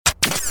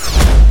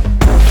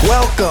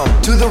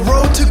Welcome to the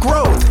Road to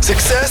Growth,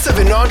 Success of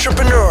an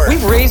Entrepreneur.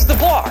 We've raised the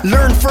bar.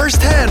 Learn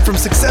firsthand from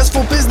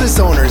successful business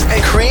owners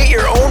and create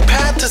your own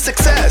path to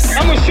success.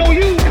 I'm going to show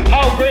you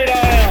how great I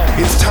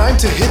am. It's time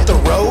to hit the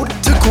road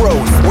to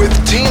growth with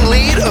team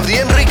lead of the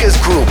Enriquez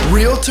Group,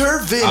 Realtor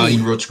Vinny.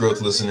 You Road to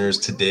Growth listeners,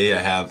 today I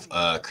have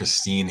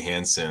Christine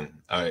Hansen.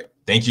 All right.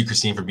 Thank you,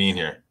 Christine, for being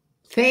here.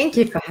 Thank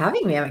you for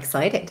having me. I'm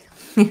excited.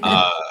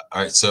 All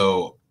right.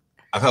 So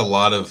I've had a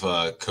lot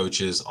of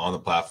coaches on the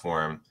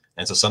platform.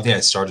 And so something I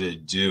started to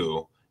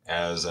do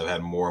as I've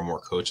had more and more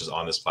coaches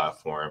on this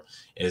platform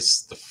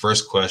is the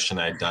first question.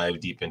 I dive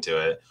deep into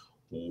it.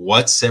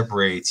 What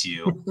separates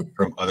you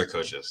from other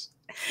coaches?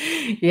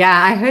 Yeah,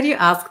 I heard you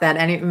ask that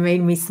and it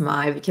made me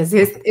smile because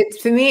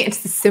it's for me,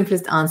 it's the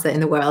simplest answer in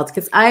the world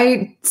because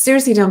I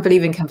seriously don't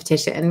believe in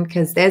competition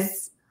because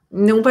there's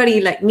nobody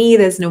like me.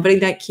 There's nobody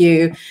like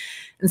you.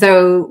 And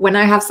so when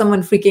I have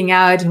someone freaking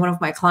out, one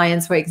of my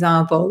clients, for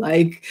example,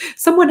 like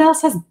someone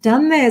else has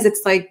done this,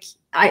 it's like,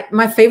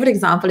 my favorite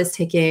example is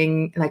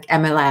taking like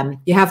MLM.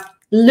 You have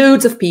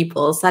loads of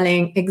people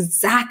selling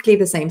exactly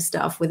the same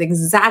stuff with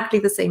exactly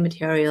the same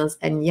materials,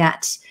 and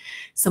yet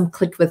some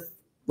click with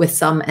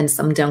some and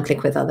some don't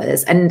click with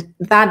others. And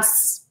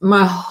that's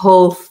my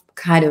whole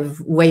kind of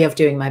way of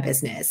doing my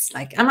business.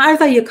 Like I'm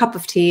either your cup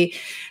of tea,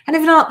 and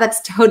if not, that's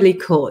totally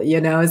cool,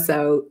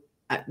 So,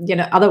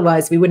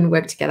 otherwise we wouldn't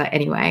work together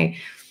anyway.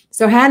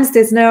 So hence,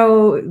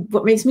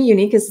 what makes me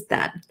unique is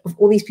that of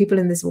all these people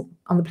on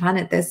the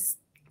planet, there's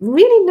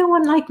really no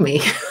one like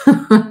me,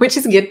 which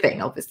is a good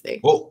thing,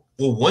 obviously. Well,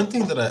 one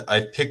thing that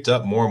I picked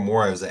up more and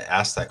more as I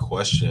asked that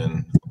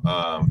question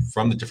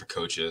from the different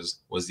coaches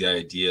was the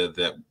idea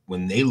that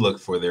when they look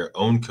for their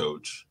own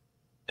coach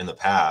in the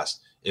past,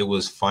 it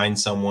was find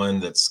someone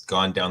that's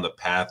gone down the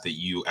path that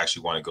you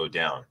actually want to go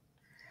down.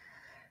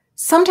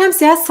 Sometimes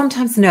yes,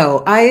 sometimes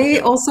no. I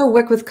also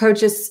work with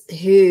coaches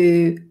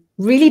who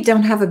really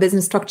don't have a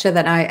business structure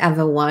that I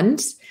ever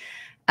want.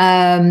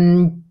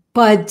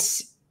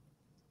 But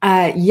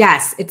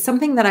yes, it's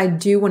something that I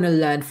do want to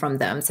learn from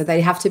them. So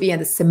they have to be at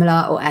a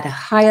similar or at a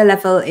higher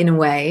level in a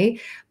way,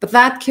 but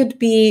that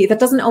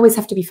doesn't always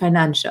have to be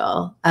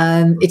financial.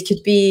 It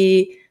could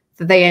be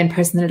that they are in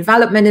personal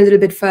development a little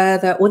bit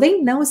further, or they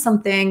know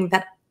something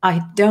that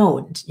I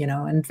don't,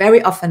 and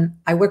very often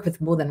I work with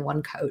more than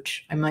one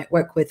coach. I might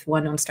work with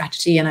one on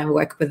strategy and I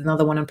work with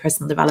another one on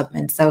personal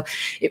development. So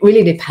it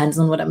really depends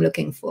on what I'm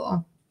looking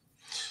for.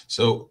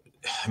 So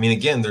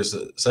again, there's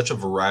such a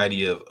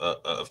variety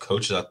of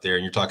coaches out there,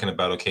 and you're talking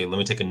about, okay, let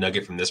me take a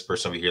nugget from this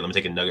person over here. Let me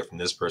take a nugget from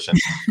this person.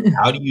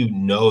 How do you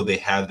know they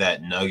have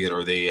that nugget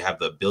or they have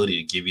the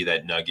ability to give you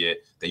that nugget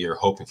that you're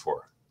hoping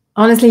for?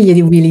 Honestly,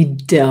 you really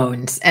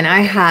don't. And I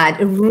had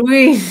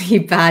really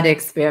bad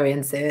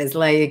experiences,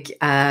 like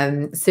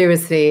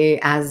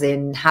seriously, as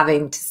in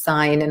having to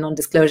sign a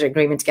non-disclosure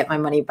agreement to get my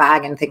money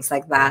back and things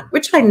like that,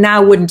 which I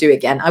now wouldn't do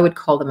again. I would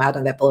call them out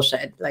on their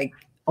bullshit, like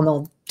on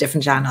all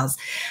different channels.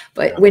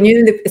 But when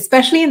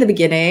especially in the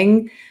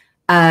beginning,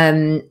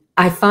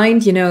 I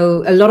find,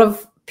 a lot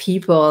of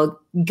people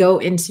go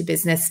into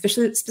business,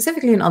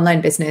 specifically in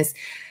online business,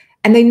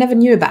 and they never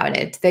knew about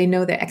it. They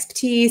know their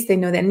expertise, they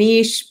know their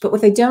niche, but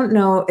what they don't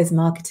know is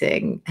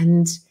marketing.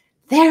 And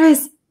there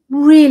is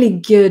really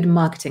good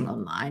marketing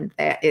online.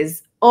 There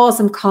is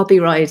awesome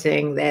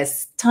copywriting.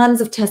 There's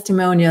tons of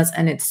testimonials,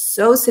 and it's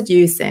so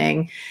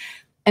seducing.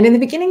 And in the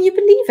beginning, you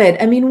believe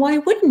it. Why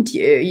wouldn't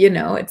you?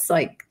 It's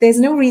like, there's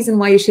no reason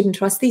why you shouldn't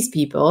trust these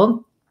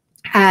people.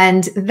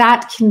 And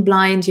that can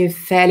blind you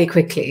fairly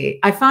quickly.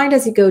 I find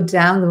as you go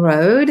down the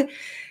road,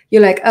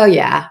 you're like, oh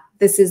yeah,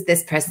 this is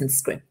this person's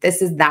script.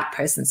 This is that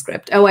person's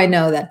script. Oh, I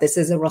know that this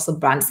is a Russell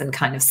Brunson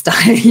kind of style,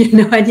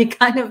 and you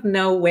kind of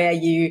know where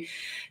you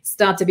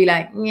start to be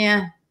like,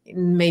 yeah,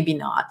 maybe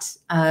not.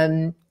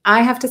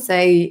 I have to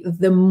say,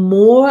 the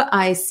more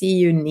I see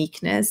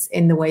uniqueness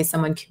in the way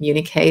someone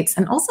communicates,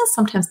 and also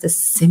sometimes the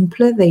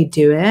simpler they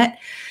do it,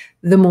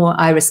 the more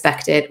I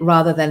respect it,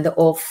 rather than the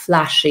all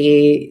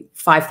flashy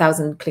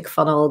 5,000 click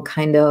funnel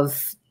kind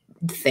of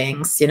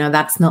things.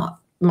 That's not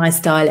my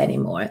style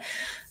anymore.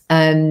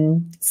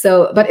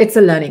 But it's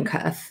a learning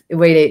curve. It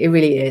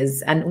really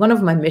is. And one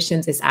of my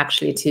missions is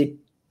actually to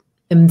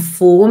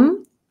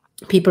inform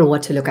people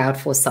what to look out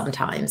for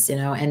sometimes,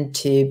 and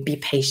to be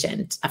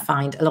patient. I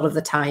find a lot of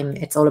the time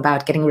it's all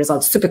about getting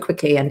results super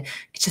quickly, and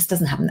it just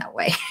doesn't happen that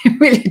way. It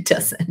really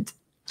doesn't.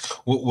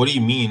 What do you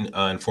mean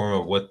in form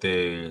of what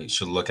they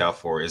should look out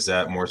for? Is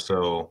that more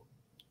so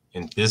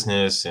in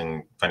business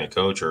and finding a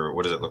coach, or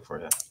what does it look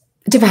for? Yeah.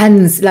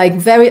 Depends, like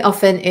very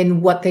often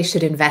in what they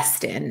should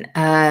invest in.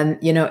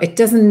 It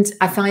doesn't,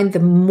 I find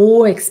the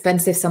more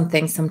expensive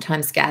something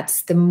sometimes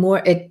gets, the more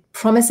it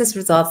promises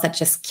results that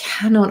just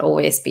cannot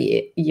always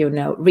be,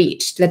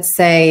 reached. Let's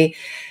say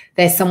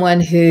there's someone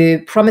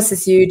who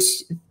promises you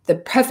the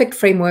perfect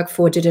framework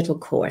for a digital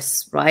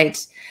course,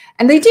 right?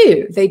 And they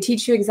do. They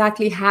teach you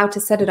exactly how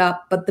to set it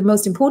up. But the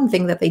most important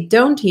thing that they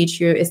don't teach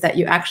you is that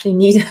you actually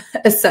need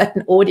a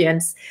certain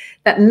audience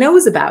that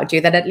knows about you,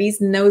 that at least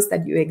knows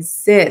that you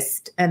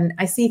exist. And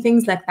I see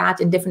things like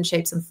that in different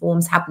shapes and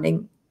forms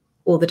happening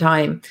all the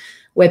time,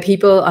 where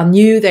people are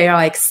new, they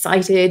are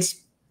excited,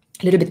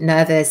 a little bit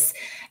nervous,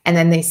 and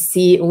then they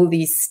see all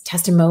these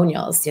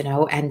testimonials,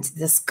 and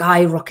the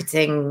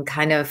skyrocketing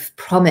kind of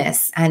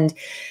promise, and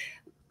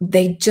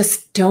they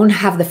just don't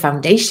have the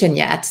foundation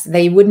yet.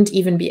 They wouldn't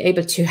even be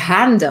able to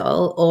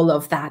handle all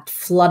of that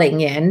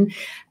flooding in.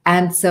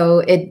 And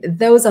so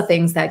those are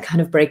things that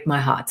kind of break my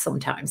heart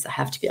sometimes, I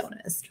have to be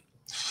honest.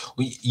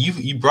 Well,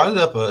 you brought it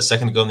up a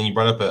second ago, and then you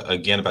brought up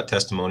again about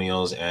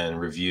testimonials and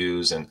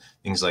reviews and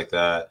things like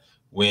that.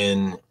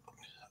 When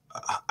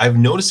I've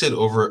noticed it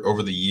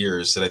over the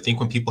years that I think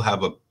when people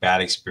have a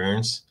bad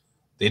experience,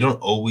 they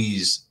don't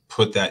always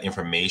put that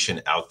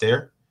information out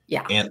there.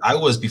 Yeah. And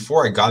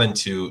before I got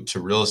into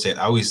real estate,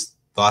 I always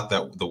thought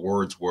that the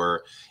words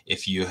were,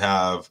 if you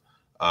have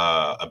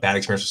a bad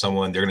experience with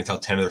someone, they're going to tell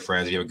 10 of their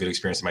friends. If you have a good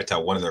experience, they might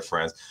tell one of their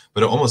friends.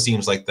 But it almost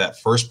seems like that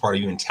first part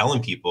of even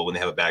telling people when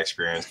they have a bad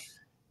experience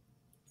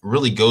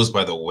really goes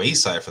by the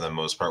wayside for the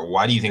most part.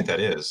 Why do you think that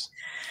is?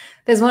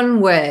 There's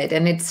one word,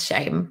 and it's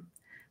shame.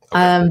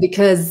 Okay.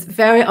 Because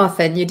very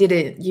often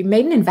you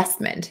made an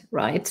investment,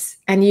 right?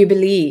 And you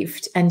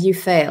believed and you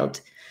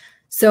failed.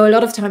 So a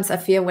lot of times I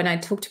feel when I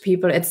talk to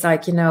people, it's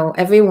like,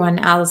 everyone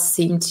else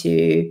seemed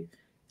to,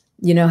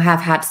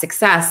 have had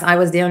success. I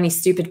was the only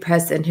stupid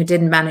person who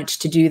didn't manage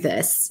to do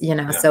this,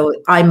 so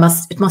it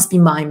must be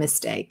my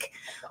mistake.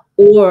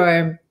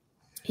 Or,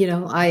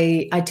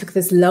 I took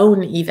this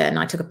loan even,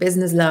 I took a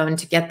business loan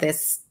to get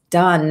this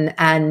done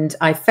and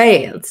I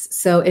failed.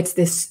 So it's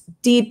this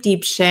deep,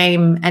 deep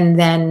shame and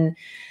then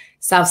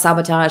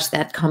self-sabotage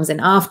that comes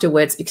in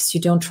afterwards because you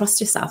don't trust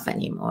yourself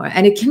anymore.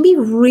 And it can be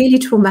really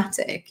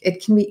traumatic.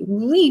 It can be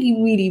really,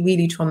 really,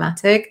 really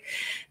traumatic.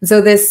 And so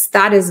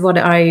that is what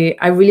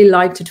I really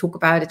like to talk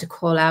about, to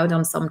call out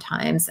on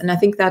sometimes. And I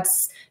think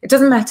it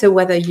doesn't matter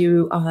whether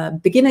you are a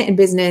beginner in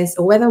business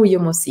or whether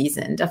you're more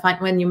seasoned. I find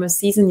when you're more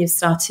seasoned, you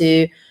start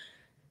to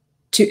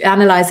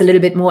analyze a little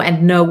bit more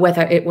and know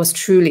whether it was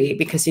truly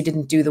because you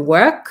didn't do the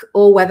work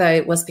or whether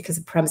it was because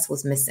a premise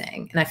was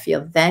missing. And I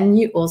feel then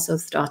you also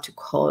start to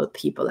call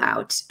people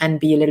out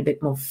and be a little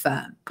bit more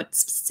firm. But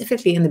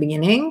specifically in the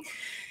beginning,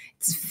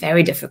 it's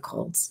very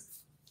difficult.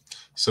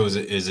 So is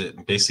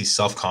it basically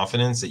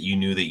self-confidence that you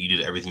knew that you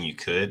did everything you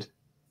could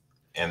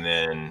and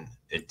then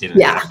it didn't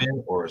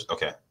happen? Or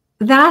okay.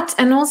 That,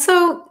 and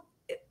also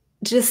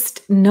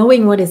just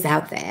knowing what is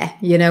out there,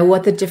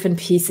 what the different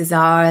pieces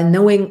are, and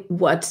knowing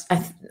what,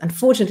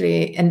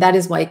 unfortunately, and that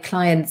is why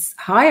clients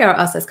hire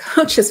us as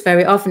coaches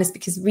very often, is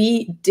because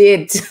we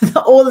did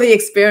all the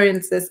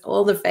experiences,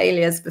 all the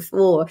failures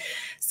before.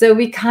 So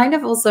we kind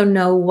of also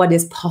know what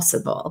is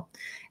possible.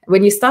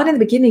 When you start in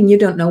the beginning, you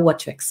don't know what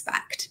to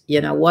expect,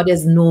 what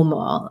is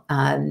normal,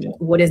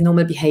 what is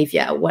normal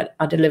behavior, what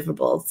are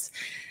deliverables.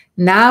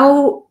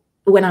 Now,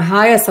 when I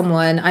hire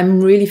someone,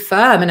 I'm really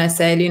firm and I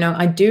say,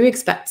 I do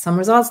expect some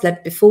results.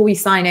 That before we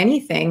sign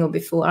anything or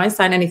before I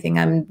sign anything,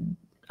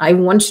 I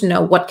want to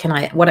know what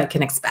I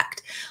can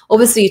expect.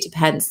 Obviously, it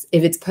depends.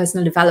 If it's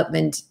personal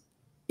development,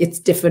 it's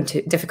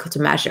difficult to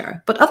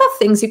measure. But other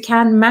things you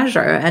can measure,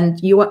 and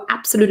you are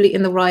absolutely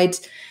in the right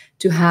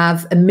to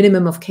have a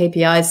minimum of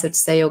KPIs, let's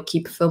say, or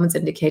key performance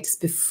indicators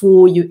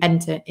before you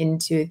enter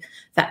into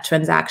that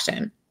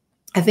transaction.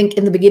 I think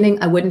in the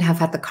beginning, I wouldn't have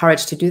had the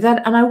courage to do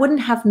that, and I wouldn't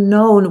have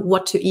known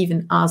what to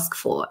even ask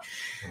for.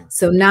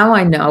 So now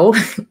I know,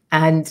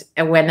 and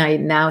when I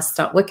now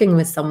start working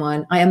with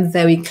someone, I am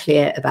very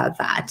clear about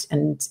that.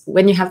 And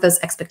when you have those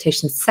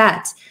expectations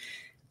set,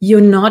 you're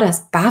not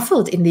as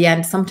baffled in the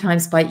end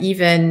sometimes by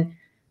even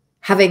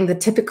having the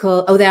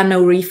typical, there are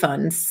no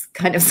refunds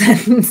kind of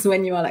sentence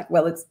when you are like,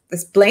 well,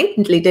 this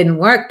blatantly didn't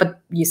work,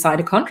 but you signed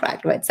a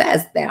contract where it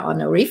says there are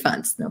no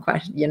refunds, no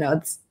question,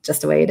 it's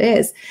just the way it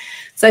is.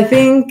 So I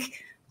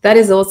think that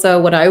is also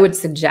what I would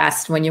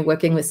suggest when you're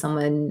working with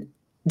someone,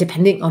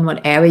 depending on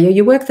what area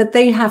you work, that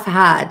they have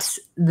had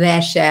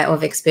their share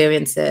of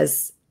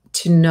experiences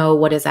to know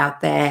what is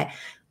out there,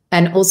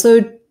 and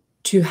also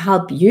to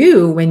help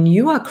you when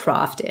you are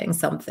crafting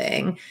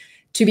something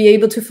to be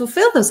able to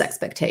fulfill those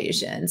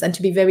expectations and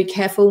to be very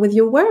careful with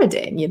your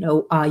wording.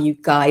 Are you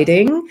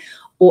guiding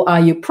or are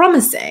you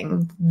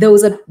promising?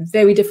 Those are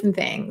very different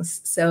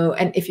things. So,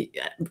 and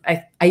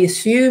I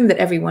assume that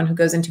everyone who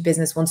goes into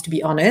business wants to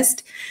be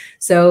honest.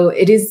 So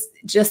it is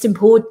just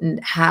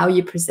important how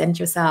you present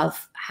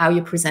yourself, how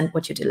you present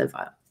what you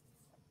deliver.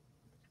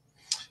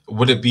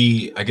 Would it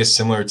be, I guess,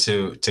 similar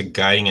to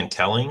guiding and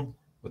telling?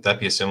 Would that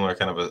be a similar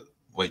kind of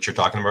what you're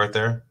talking about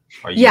there?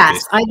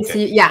 Yes,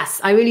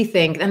 I really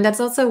think. And that's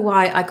also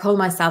why I call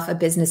myself a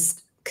business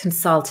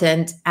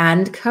consultant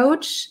and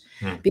coach.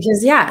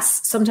 Because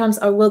yes, sometimes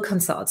I will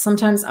consult.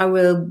 Sometimes I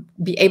will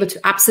be able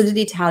to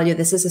absolutely tell you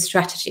this is a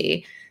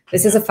strategy.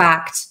 This is a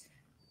fact.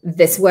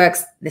 This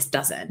works. This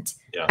doesn't.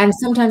 Yeah. And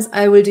sometimes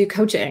I will do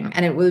coaching,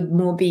 and it will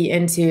more be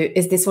into,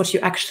 is this what you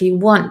actually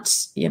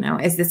want?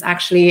 Is this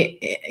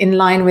actually in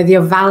line with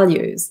your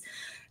values?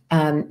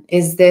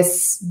 Is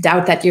this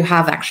doubt that you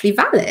have actually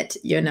valid?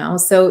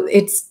 So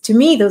it's, to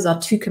me, those are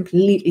two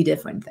completely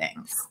different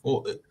things.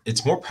 Well,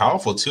 it's more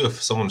powerful too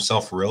if someone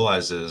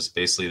self-realizes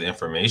basically the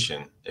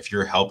information. If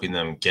you're helping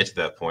them get to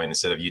that point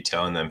instead of you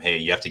telling them, hey,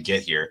 you have to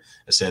get here,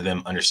 instead of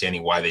them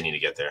understanding why they need to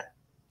get there.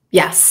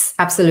 Yes,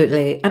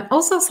 absolutely. And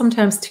also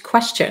sometimes to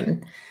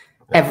question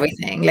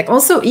everything. Like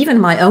also even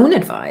my own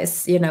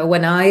advice,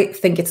 when I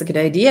think it's a good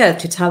idea,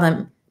 to tell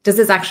them, does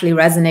this actually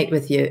resonate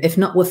with you? If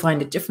not, we'll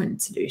find a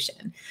different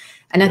solution.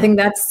 And I think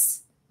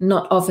that's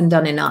not often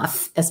done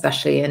enough,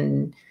 especially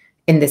in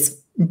this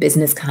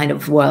business kind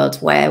of world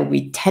where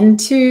we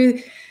tend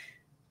to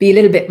be a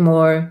little bit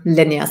more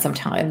linear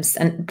sometimes.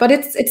 But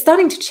it's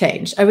starting to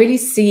change. I really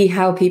see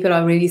how people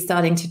are really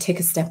starting to take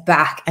a step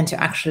back and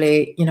to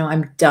actually,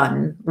 I'm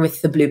done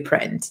with the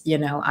blueprint.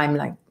 I'm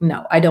like,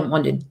 no, I don't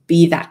want to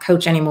be that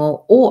coach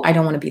anymore, or I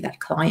don't want to be that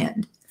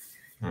client.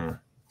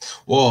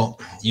 Well,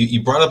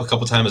 you brought up a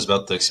couple of times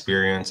about the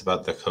experience,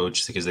 about the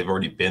coach, because they've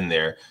already been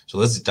there. So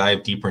let's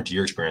dive deeper into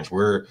your experience.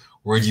 Where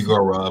did you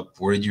grow up?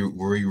 Were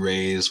you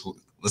raised?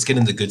 Let's get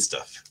into good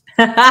stuff.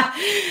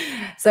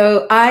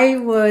 So I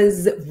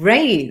was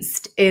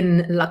raised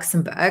in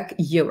Luxembourg,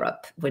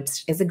 Europe,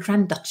 which is a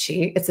grand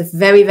duchy. It's a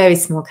very, very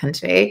small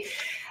country.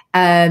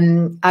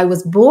 I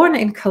was born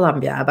in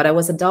Colombia, but I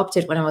was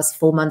adopted when I was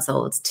 4 months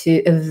old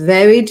to a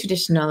very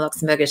traditional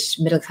Luxembourgish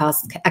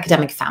middle-class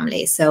academic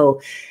family.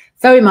 So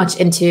very much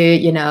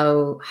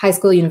into, high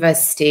school,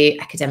 university,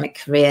 academic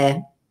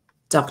career,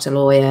 doctor,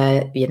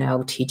 lawyer,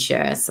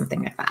 teacher,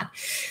 something like that.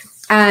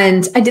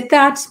 And I did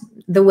that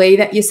the way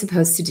that you're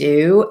supposed to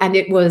do. And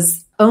it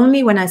was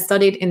only when I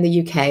studied in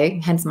the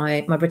UK, hence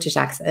my British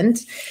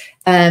accent,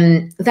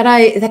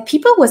 that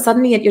people were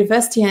suddenly at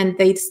university and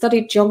they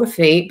studied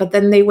geography, but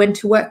then they went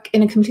to work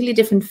in a completely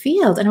different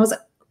field. And I was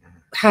like,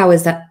 how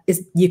is that?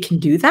 You can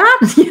do that?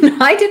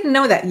 I didn't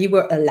know that you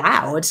were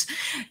allowed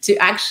to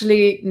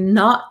actually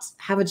not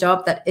have a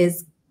job that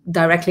is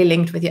directly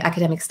linked with your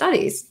academic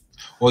studies.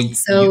 Well,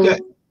 so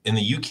in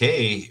the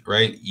UK,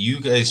 right, you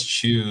guys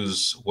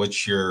choose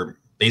what your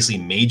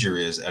basically major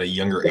is at a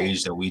younger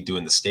age than we do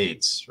in the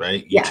States,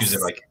 right? You choose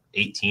it like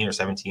 18 or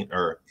 17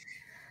 or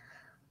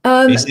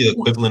basically the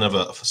equivalent of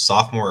a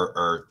sophomore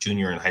or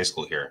junior in high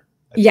school here.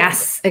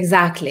 Yes,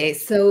 exactly.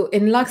 So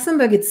in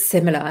Luxembourg, it's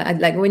similar.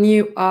 Like when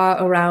you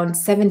are around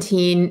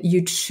 17,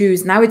 you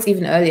choose, now it's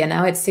even earlier,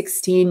 now it's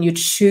 16, you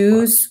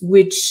choose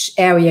which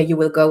area you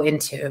will go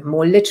into,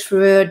 more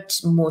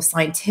literate, more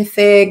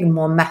scientific,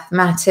 more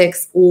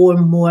mathematics, or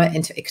more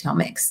into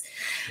economics.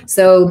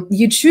 So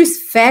you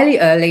choose fairly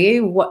early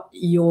what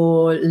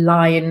your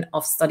line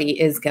of study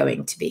is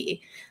going to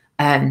be.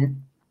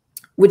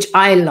 Which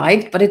I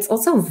liked, but it's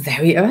also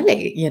very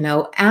early,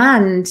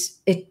 and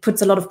it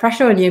puts a lot of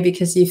pressure on you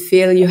because you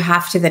feel you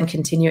have to then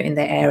continue in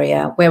the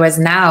area. Whereas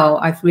now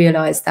I've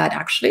realized that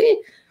actually,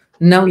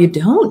 no, you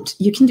don't.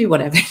 You can do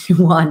whatever you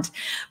want,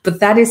 but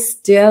that is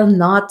still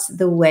not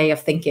the way of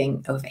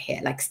thinking over here.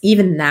 Like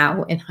even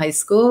now in high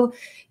school,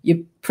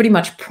 you're pretty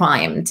much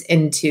primed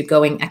into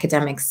going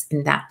academics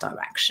in that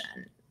direction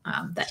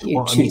that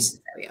you choose.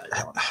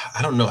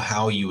 I don't know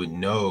how you would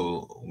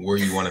know where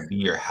you want to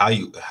be or how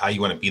you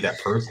want to be that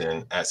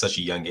person at such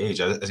a young age.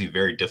 That'd be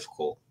very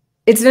difficult.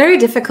 It's very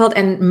difficult.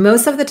 And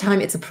most of the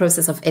time it's a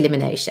process of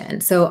elimination.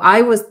 So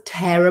I was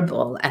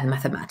terrible at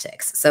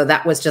mathematics. So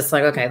that was just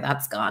like, okay,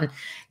 that's gone.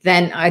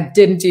 Then I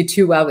didn't do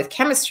too well with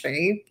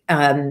chemistry.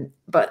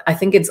 But I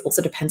think it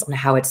also depends on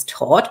how it's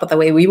taught. But the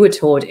way we were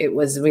taught, it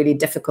was really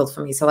difficult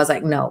for me. So I was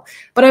like, no.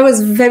 But I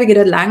was very good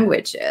at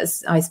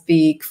languages. I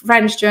speak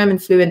French, German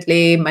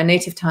fluently. My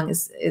native tongue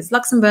is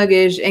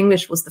Luxembourgish.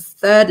 English was the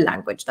third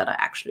language that I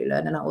actually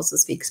learned. And I also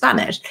speak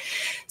Spanish.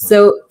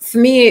 So for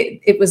me,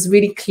 it was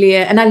really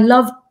clear. And I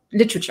love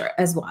literature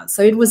as well.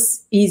 So it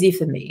was easy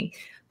for me.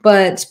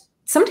 But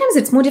sometimes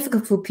it's more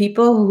difficult for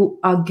people who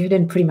are good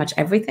in pretty much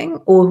everything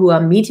or who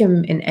are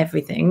medium in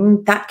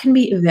everything. That can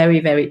be a very,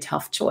 very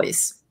tough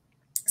choice.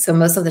 So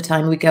most of the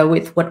time we go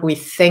with what we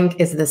think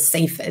is the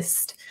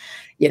safest.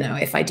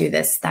 If I do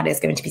this, that is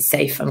going to be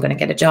safe. I'm going to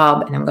get a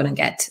job and I'm going to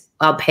get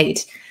well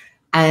paid.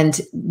 And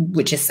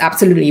which is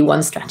absolutely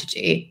one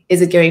strategy.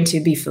 Is it going to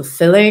be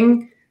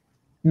fulfilling?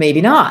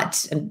 Maybe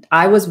not. And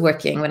I was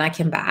working when I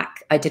came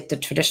back. I did the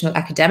traditional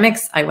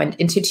academics. I went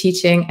into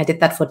teaching. I did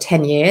that for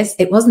 10 years.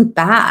 It wasn't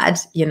bad.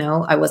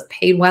 I was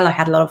paid well. I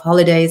had a lot of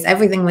holidays.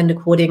 Everything went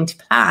according to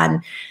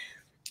plan.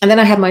 And then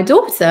I had my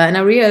daughter and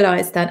I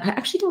realized that I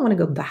actually don't want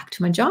to go back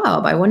to my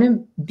job. I want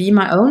to be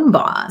my own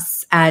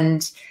boss.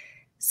 And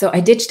so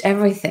I ditched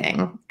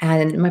everything.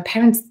 And my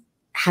parents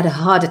had a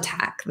heart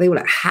attack. They were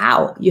like,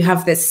 how? You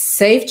have this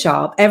safe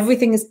job.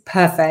 Everything is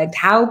perfect.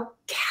 How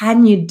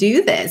can you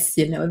do this?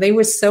 They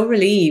were so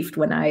relieved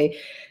when I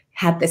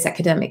had this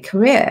academic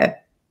career.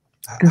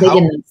 And they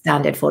didn't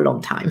understand it for a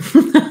long time.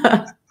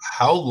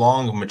 How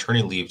long of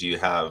maternity leave do you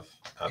have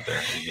out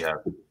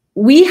there?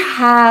 We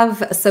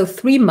have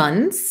 3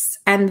 months.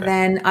 And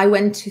then I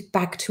went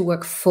back to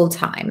work full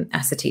time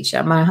as a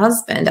teacher. My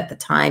husband at the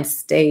time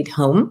stayed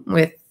home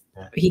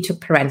he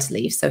took parental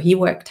leave. So he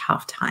worked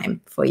half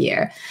time for a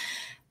year.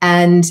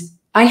 And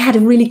I had a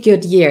really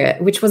good year,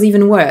 which was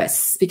even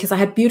worse because I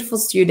had beautiful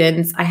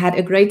students. I had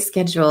a great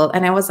schedule.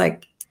 And I was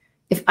like,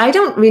 if I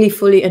don't really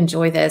fully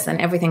enjoy this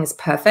and everything is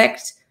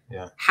perfect,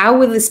 how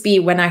will this be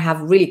when I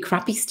have really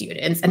crappy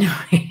students and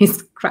a really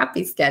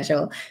crappy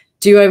schedule?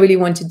 Do I really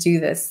want to do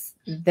this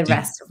the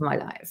rest of my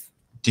life?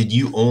 Did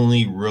you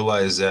only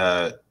realize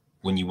that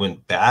when you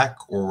went back,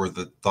 or were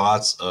the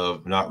thoughts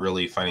of not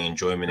really finding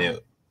enjoyment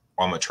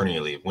on maternity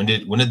leave? When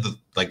did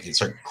it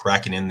start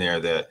cracking in there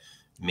that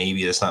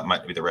maybe this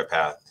might be the right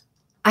path?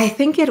 I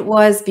think it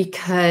was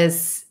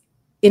because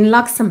in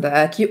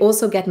Luxembourg, you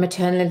also get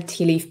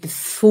maternity leave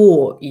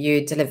before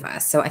you deliver.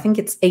 So I think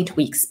it's 8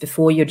 weeks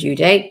before your due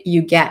date,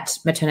 you get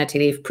maternity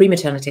leave,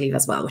 pre-maternity leave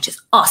as well, which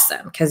is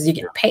awesome because you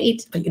get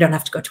paid, but you don't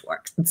have to go to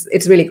work.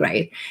 It's really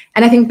great.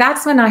 And I think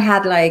that's when I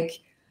had like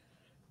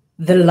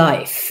the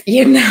life,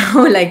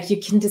 like you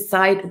can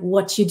decide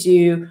what you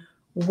do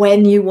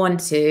when you want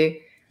to.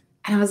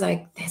 And I was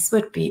like, this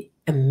would be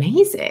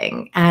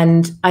amazing.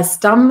 And I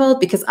stumbled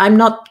because I'm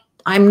not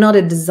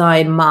a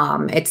design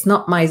mom. It's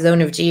not my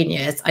zone of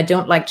genius. I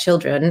don't like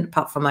children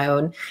apart from my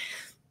own.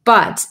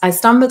 But I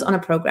stumbled on a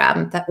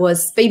program that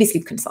was baby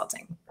sleep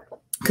consulting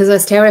because I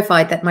was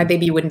terrified that my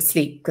baby wouldn't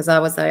sleep because I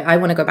was like, I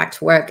want to go back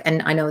to work.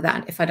 And I know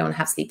that if I don't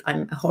have sleep,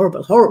 I'm a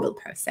horrible, horrible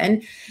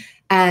person.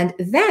 And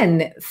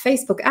then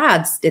Facebook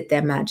ads did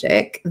their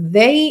magic.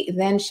 They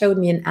then showed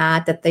me an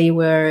ad that they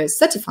were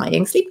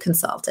certifying sleep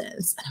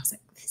consultants. And I was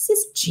like, this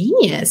is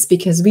genius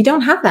because we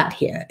don't have that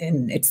here.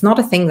 And it's not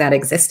a thing that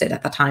existed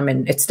at the time.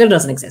 And it still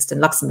doesn't exist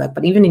in Luxembourg.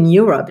 But even in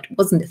Europe, it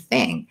wasn't a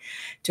thing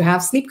to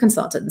have sleep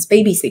consultants,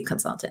 baby sleep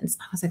consultants.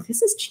 I was like,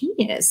 this is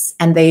genius.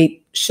 And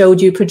they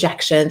showed you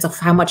projections of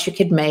how much you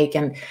could make.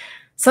 And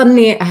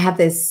suddenly I had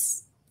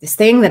this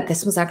thing that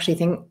this was actually a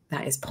thing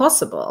that is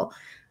possible.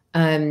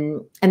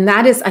 And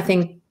that is, I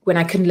think, when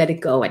I couldn't let it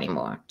go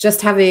anymore.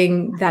 Just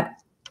having that,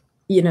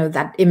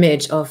 that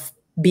image of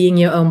being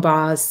your own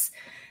boss,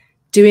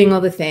 doing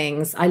all the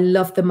things. I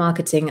love the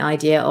marketing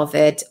idea of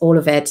it, all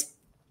of it.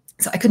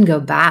 So I couldn't go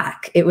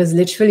back. It was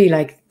literally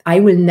like, I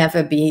would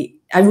be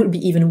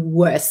even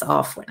worse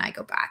off when I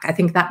go back. I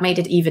think that made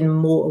it even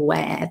more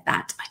aware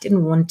that I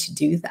didn't want to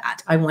do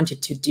that. I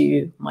wanted to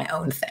do my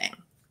own thing.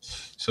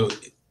 So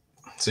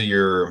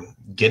you're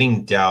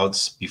getting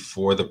doubts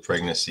before the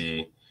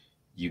pregnancy.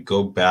 You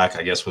go back,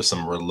 I guess, with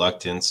some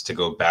reluctance to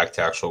go back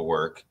to actual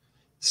work,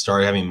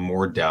 start having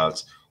more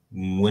doubts.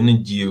 When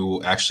did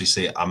you actually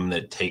say, I'm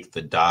going to take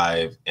the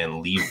dive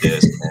and leave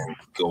this and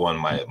go on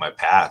my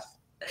path?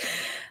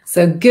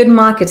 So good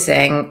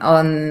marketing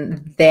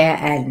on their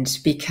end,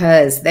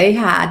 because they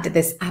had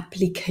this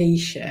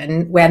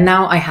application where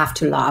now I have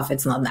to laugh.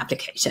 It's not an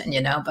application,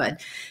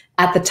 but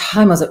at the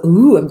time I was like,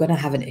 ooh, I'm going to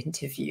have an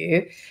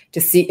interview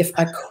to see if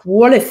I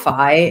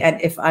qualify and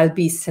if I'll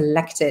be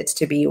selected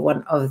to be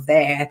one of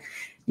their,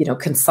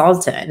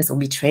 consultants or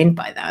be trained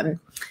by them.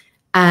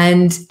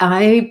 And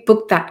I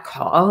booked that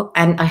call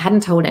and I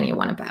hadn't told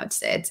anyone about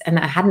it. And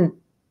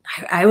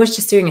I was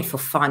just doing it for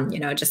fun,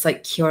 just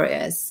like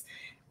curious.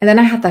 And then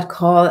I had that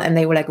call and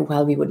they were like,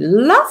 well, we would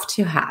love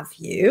to have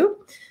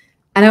you.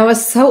 And I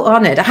was so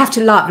honored. I have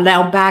to laugh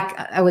now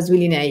back. I was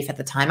really naive at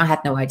the time. I had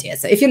no idea.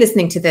 So if you're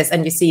listening to this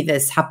and you see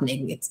this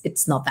happening,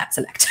 it's not that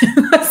selective.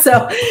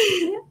 So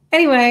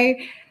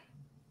anyway,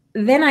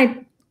 then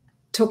I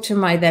talked to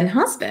my then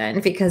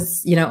husband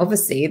because,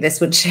 obviously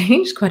this would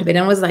change quite a bit.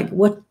 And I was like,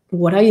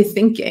 what are you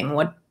thinking?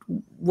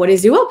 What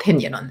is your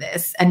opinion on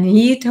this? And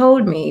he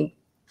told me,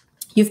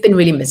 you've been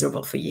really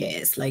miserable for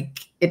years.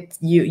 Like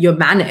you're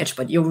managed,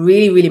 but you're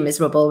really, really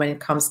miserable when it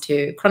comes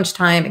to crunch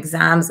time,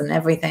 exams and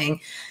everything.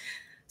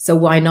 So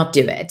why not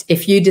do it?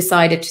 If you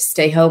decided to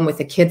stay home with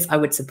the kids, I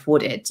would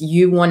support it.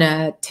 You want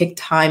to take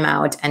time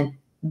out and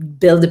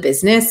build a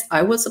business,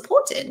 I will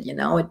support it.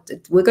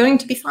 We're going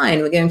to be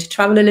fine. We're going to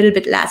travel a little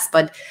bit less,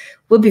 but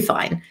we'll be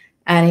fine.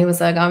 And he was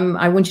like,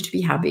 I want you to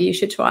be happy. You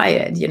should try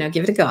it,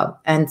 give it a go.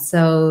 And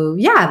so,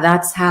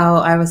 that's how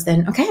I was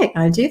then, okay,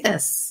 I'll do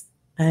this.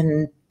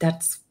 And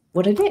that's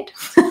what I did.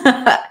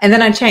 And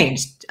then I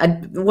changed. I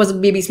was a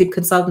baby sleep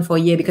consultant for a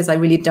year because I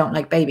really don't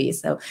like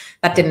babies. So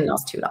that didn't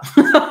last too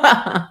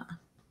long.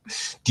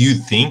 Do you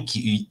think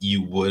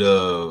you would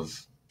have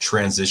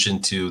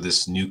transitioned to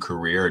this new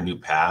career, new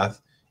path,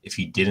 if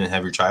you didn't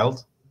have your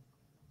child?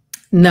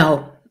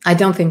 No, I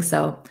don't think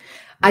so.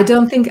 I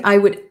don't think I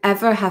would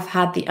ever have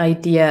had the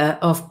idea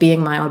of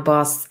being my own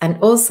boss. And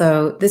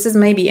also, this is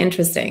maybe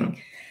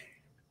interesting.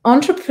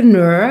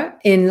 Entrepreneur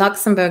in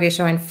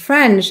Luxembourgish or in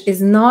French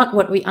is not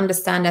what we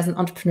understand as an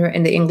entrepreneur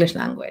in the English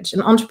language.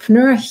 An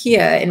entrepreneur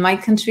here in my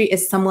country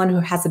is someone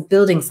who has a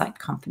building site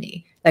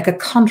company, like a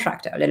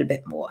contractor a little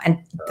bit more, and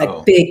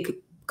like big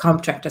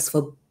contractors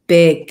for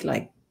big,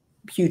 like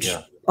huge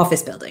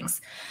office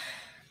buildings.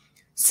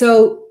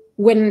 So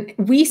when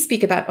we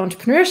speak about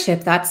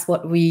entrepreneurship, that's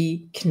what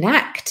we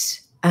connect.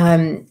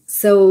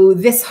 So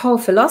this whole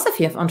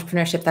philosophy of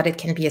entrepreneurship, that it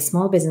can be a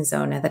small business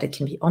owner, that it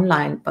can be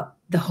online, but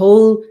the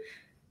whole,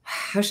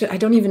 I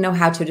don't even know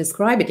how to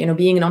describe it.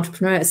 Being an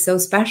entrepreneur is so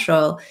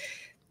special.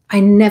 I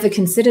never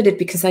considered it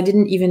because I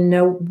didn't even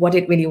know what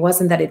it really was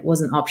and that it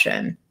was an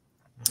option.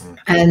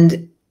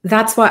 And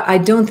that's why I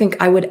don't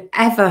think I would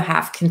ever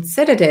have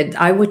considered it.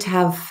 I would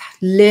have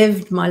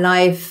lived my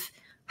life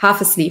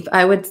half asleep.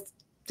 I would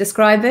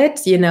describe it,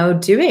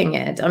 doing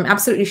it. I'm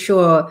absolutely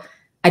sure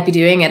I'd be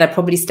doing it. I'd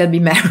probably still be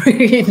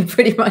married,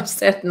 pretty much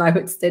certain I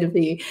would still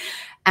be.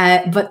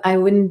 But I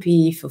wouldn't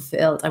be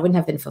fulfilled. I wouldn't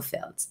have been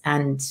fulfilled.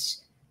 And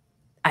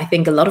I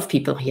think a lot of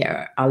people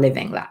here are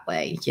living that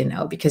way,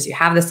 because you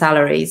have the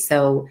salary,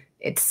 so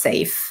it's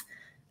safe.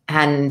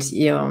 And,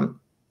 you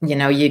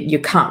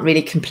can't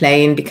really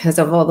complain because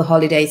of all the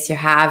holidays you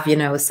have,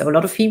 So a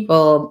lot of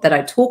people that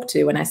I talked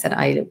to when I said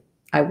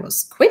I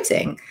was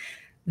quitting,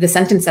 the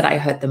sentence that I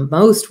heard the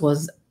most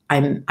was,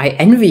 I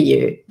envy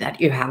you that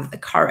you have the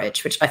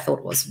courage, which I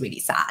thought was really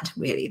sad,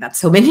 really, that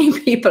so many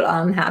people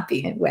are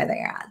unhappy where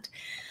they're at.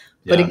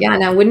 Yeah. But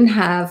again, I wouldn't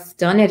have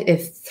done it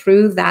if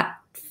through that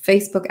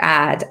Facebook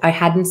ad, I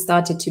hadn't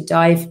started to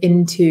dive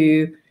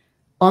into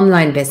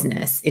online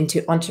business,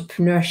 into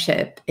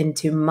entrepreneurship,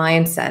 into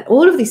mindset,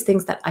 all of these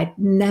things that I'd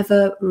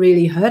never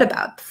really heard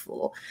about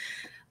before.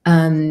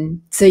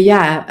 So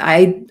yeah,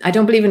 I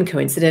don't believe in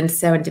coincidence.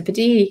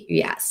 Serendipity,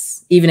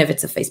 yes, even if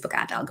it's a Facebook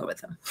ad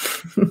algorithm.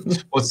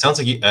 Well, it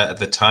sounds like at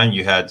the time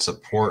you had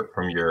support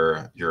from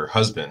your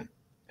husband,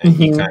 and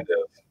he kind of,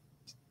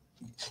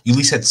 you at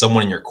least had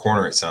someone in your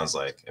corner, it sounds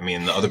like. I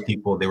mean, the other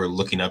people, they were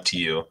looking up to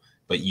you,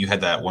 but you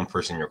had that one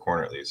person in your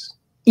corner at least.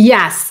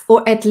 Yes,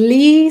 or at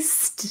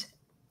least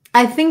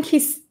I think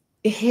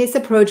his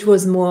approach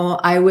was more,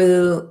 I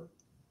will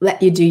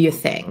let you do your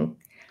thing.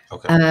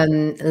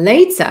 Okay.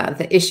 Later,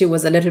 the issue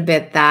was a little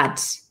bit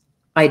that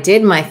I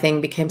did my thing,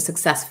 became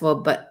successful,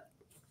 but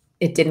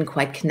it didn't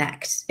quite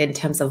connect in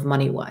terms of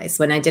money-wise.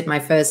 When I did my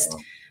first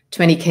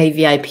 20K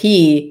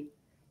VIP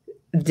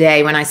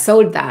day, when I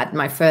sold that,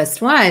 my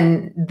first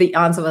one, the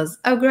answer was,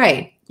 oh,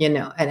 great, and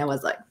I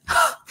was like,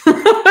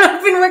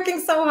 I've been working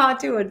so hard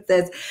towards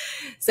this.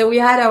 So we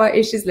had our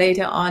issues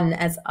later on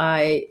as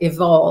I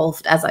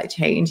evolved, as I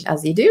changed,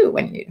 as you do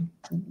when you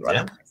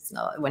run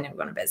when you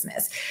run a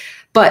business.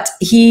 But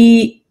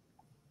he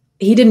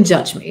didn't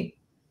judge me.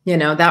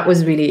 That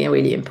was really,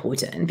 really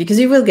important, because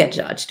you will get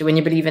judged when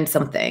you believe in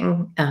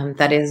something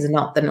that is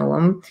not the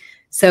norm.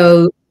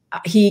 So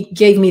he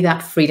gave me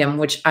that freedom,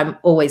 which I'm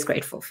always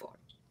grateful for.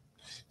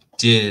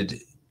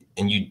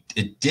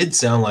 It did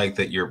sound like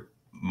that your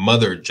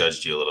mother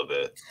judged you a little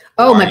bit.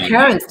 Oh, my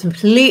parents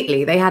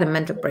completely. They had a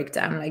mental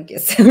breakdown. Like,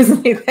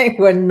 seriously, they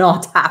were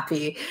not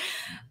happy.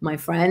 My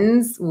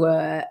friends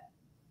were,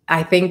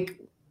 I think,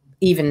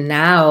 even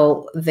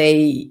now,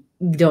 they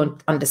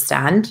don't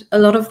understand a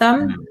lot of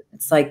them. Mm-hmm.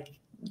 It's like,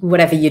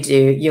 whatever you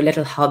do, your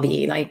little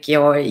hobby, like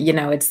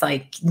it's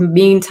like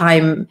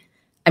meantime.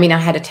 I mean, I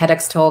had a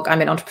TEDx talk.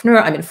 I'm an entrepreneur.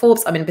 I'm in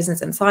Forbes. I'm in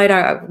Business Insider.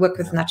 I work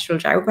with National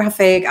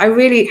Geographic. I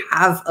really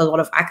have a lot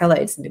of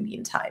accolades in the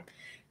meantime.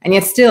 And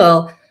yet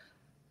still,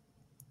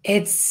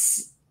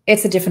 it's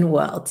a different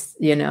world,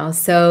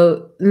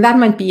 So that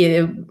might be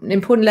an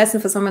important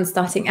lesson for someone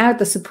starting out.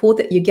 The support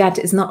that you get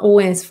is not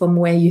always from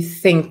where you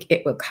think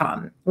it will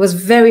come. It was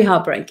very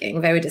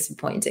heartbreaking, very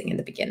disappointing in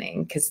the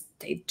beginning, because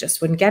they just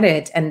wouldn't get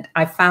it. And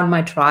I found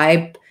my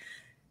tribe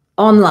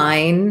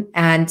online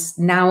and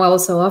now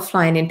also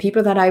offline in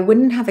people that I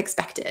wouldn't have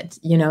expected,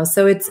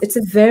 So it's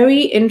a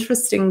very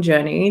interesting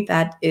journey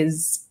that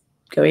is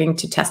going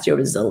to test your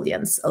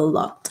resilience a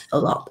lot.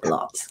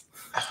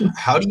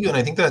 How do you, and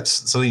I think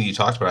that's something you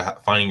talked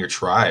about, finding your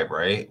tribe,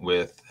 right?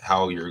 With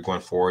how you're going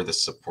forward that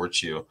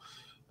supports you.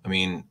 I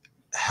mean,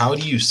 how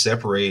do you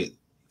separate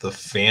the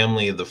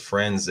family, the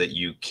friends that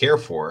you care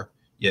for,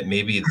 yet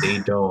maybe they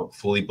don't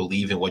fully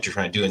believe in what you're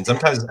trying to do? And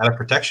sometimes out of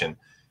protection.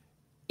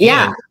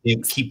 Yeah.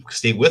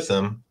 Stay with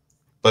them,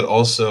 but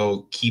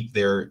also keep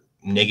their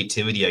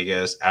negativity, I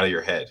guess, out of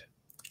your head.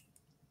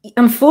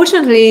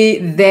 Unfortunately,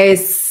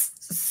 it's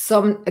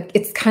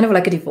kind of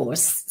like a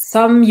divorce.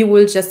 Some you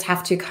will just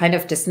have to kind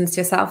of distance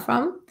yourself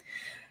from.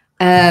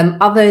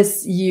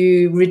 Others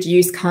you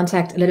reduce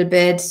contact a little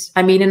bit.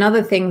 I mean,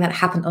 another thing that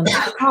happened on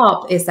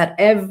top is that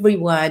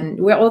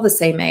we're all the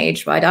same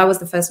age, right? I was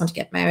the first one to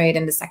get married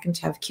and the second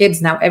to have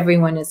kids. Now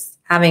everyone is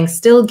having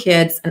still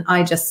kids, and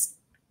I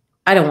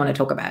don't want to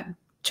talk about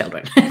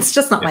children. It's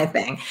just not my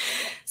thing.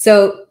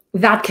 So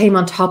that came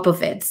on top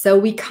of it. So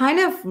we kind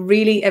of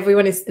really,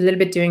 everyone is a little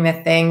bit doing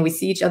their thing. We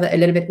see each other a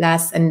little bit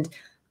less, and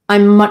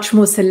I'm much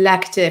more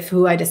selective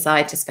who I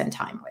decide to spend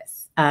time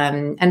with.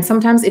 And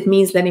sometimes it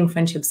means letting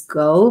friendships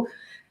go,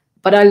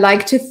 but I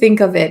like to think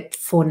of it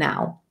for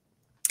now.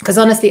 Because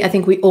honestly, I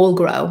think we all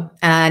grow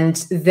and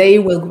they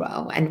will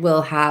grow and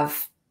we'll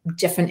have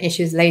different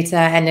issues later.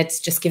 And it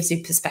just gives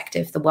you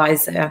perspective, the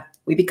wiser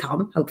we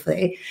become,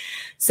 hopefully.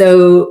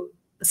 So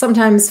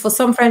sometimes for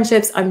some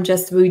friendships,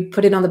 we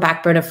put it on the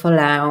back burner for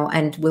now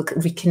and we'll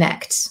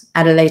reconnect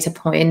at a later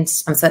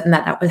point. I'm certain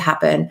that will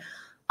happen.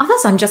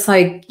 Others, I'm just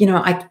like, you're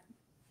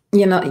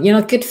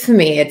not good for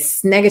me.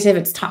 It's negative,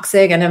 it's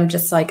toxic. And I'm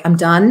just like, I'm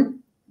done.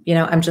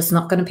 I'm just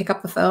not going to pick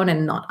up the phone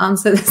and not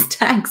answer this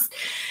text.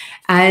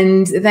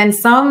 And then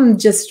some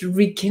just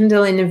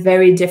rekindle in a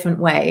very different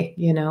way,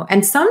 you know,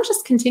 and some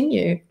just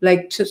continue.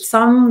 Like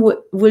some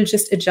will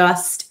just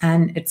adjust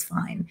and it's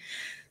fine.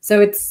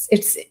 So it's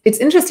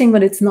interesting,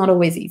 but it's not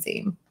always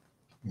easy.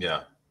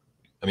 Yeah.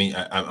 I mean,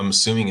 I'm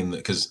assuming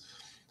because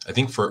I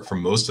think for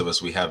most of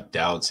us, we have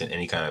doubts in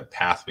any kind of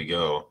path we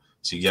go.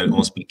 So you got to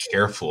almost be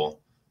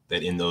careful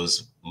that in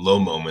those low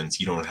moments,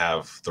 you don't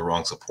have the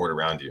wrong support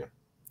around you.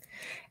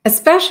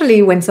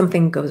 Especially when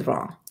something goes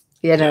wrong.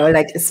 You know,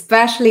 like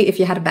especially if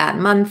you had a bad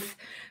month,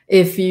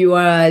 if you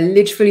are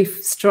literally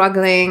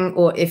struggling,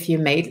 or if you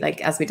made, like,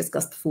 as we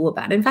discussed before, a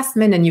bad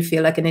investment and you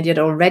feel like an idiot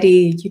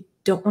already, you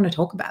don't want to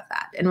talk about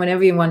that. And when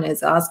everyone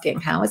is asking,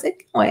 how is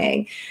it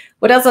going?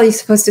 What else are you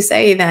supposed to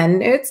say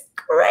then? It's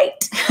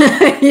great.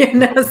 You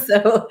know,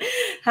 so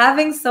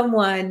having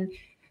someone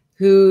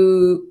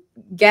who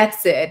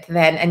gets it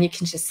then, and you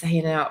can just say,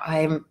 you know,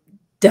 I'm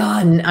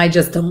done. I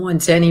just don't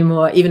want to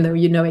anymore, even though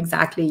you know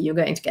exactly you're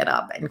going to get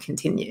up and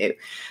continue.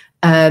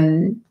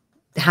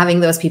 Having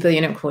those people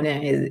in your corner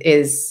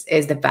is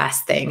the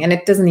best thing. And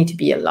it doesn't need to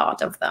be a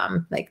lot of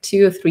them. Like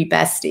 2 or 3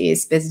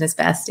 besties, business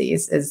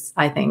besties, is,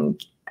 I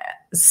think,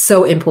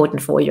 so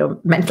important for your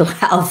mental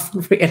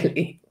health,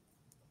 really.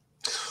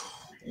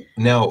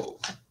 Now,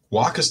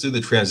 walk us through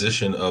the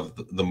transition of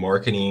the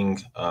marketing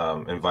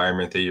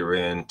environment that you're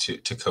in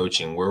to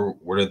coaching.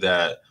 Where did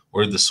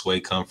the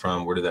sway come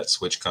from? Where did that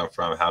switch come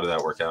from? How did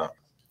that work out?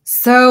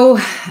 So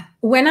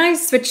when I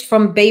switched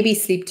from baby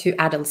sleep to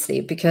adult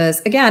sleep, because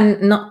again,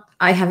 not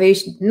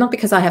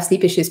because I have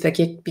sleep issues, but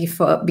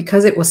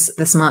because it was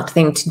the smart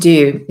thing to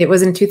do. It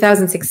was in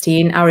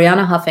 2016.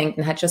 Arianna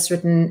Huffington had just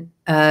written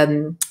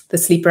The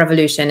Sleep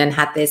Revolution and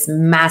had this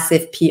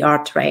massive PR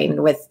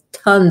train with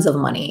tons of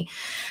money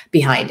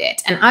behind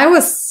it. And I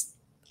was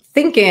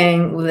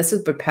thinking, well, this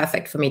would be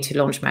perfect for me to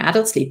launch my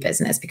adult sleep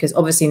business, because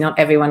obviously not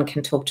everyone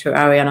can talk to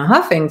Arianna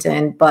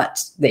Huffington,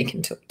 but they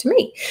can talk to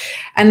me.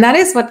 And that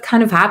is what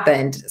kind of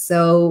happened.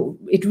 So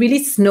it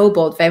really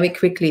snowballed very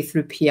quickly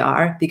through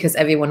PR, because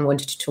everyone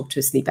wanted to talk to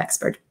a sleep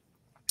expert.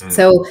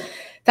 So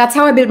that's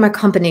how I built my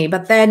company.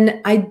 But then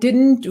I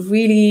didn't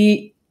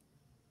really,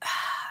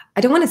 I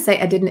don't want to say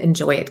I didn't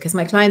enjoy it, because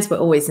my clients were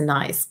always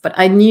nice, but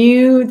I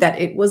knew that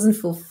it wasn't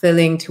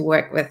fulfilling to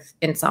work with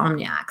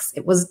insomniacs.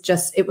 It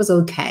was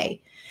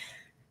okay.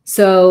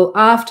 So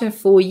after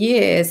 4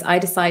 years, I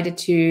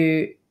decided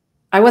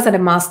I was at a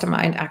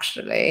mastermind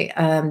actually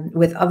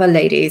with other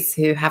ladies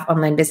who have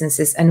online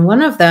businesses. And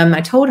one of them,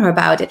 I told her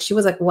about it. She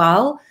was like,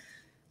 well,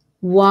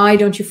 why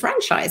don't you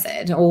franchise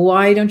it? Or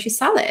why don't you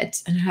sell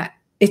it? And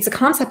it's a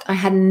concept I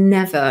had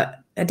never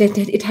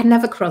it had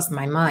never crossed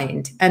my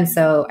mind. And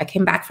so I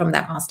came back from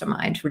that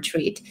mastermind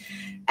retreat,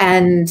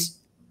 and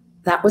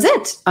that was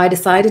it. I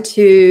decided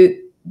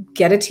to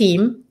get a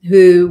team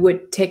who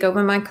would take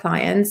over my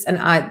clients, and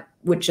I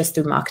would just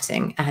do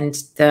marketing and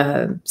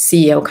the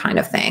CEO kind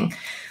of thing.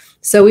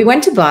 So we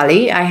went to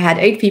Bali. I had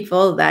 8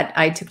 people that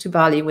I took to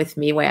Bali with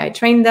me, where I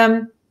trained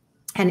them.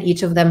 And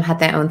each of them had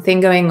their own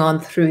thing going on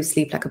through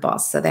Sleep Like a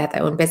Boss. So they had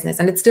their own business,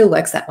 and it still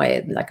works that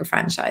way, like a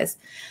franchise.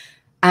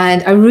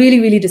 And I really,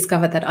 really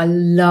discovered that I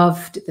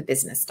loved the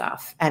business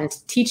stuff, and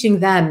teaching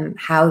them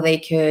how they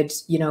could,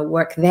 you know,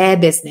 work their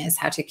business,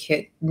 how to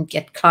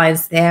get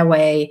clients their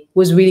way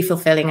was really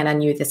fulfilling. And I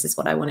knew this is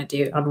what I want to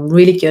do. I'm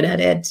really good at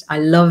it. I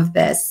love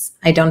this.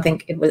 I don't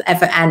think it will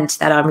ever end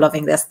that I'm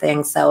loving this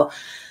thing. So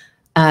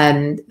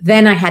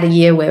then I had a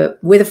year where,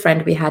 with a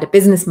friend, we had a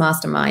business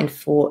mastermind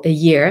for a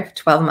year,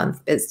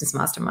 12-month business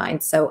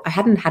mastermind. So I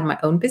hadn't had my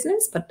own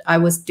business, but I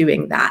was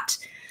doing that,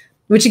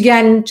 which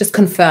again, just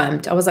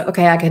confirmed. I was like,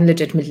 okay, I can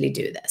legitimately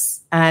do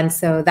this. And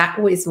so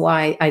that was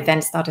why I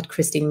then started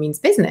Christine Means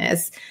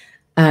Business.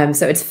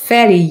 So it's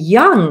fairly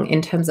young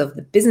in terms of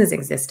the business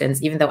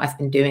existence, even though I've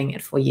been doing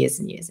it for years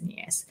and years and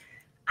years.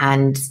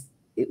 And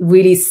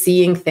really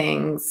seeing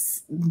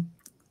things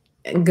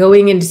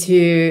going into,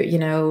 you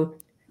know,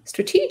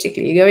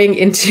 strategically going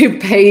into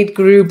paid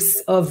groups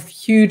of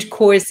huge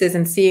courses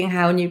and seeing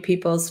how new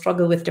people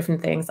struggle with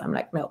different things. I'm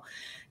like, no,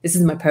 this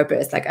is my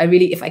purpose. Like, I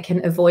really, if I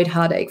can avoid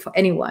heartache for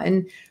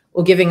anyone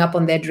or giving up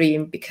on their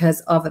dream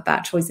because of a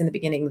bad choice in the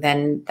beginning,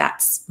 then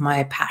that's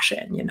my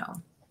passion, you know.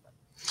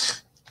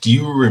 Do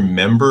you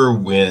remember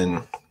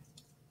when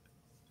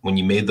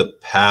you made the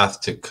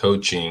path to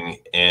coaching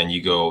and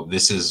you go,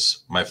 this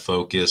is my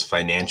focus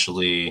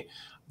financially,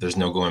 there's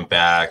no going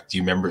back? Do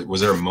you remember, was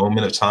there a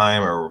moment of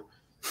time, or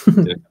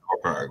did it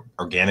happen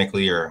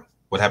organically, or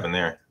what happened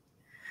there?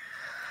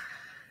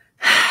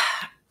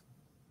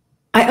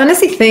 I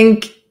honestly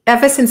think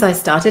ever since I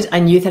started, I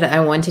knew that I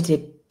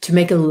wanted to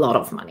make a lot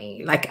of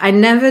money. Like, I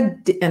never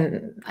did,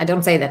 and I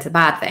don't say that's a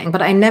bad thing,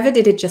 but I never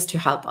did it just to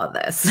help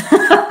others.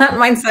 That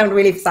might sound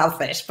really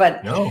selfish,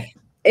 but no,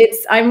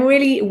 I'm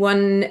really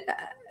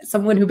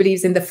someone who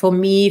believes in the for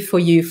me, for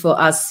you, for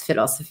us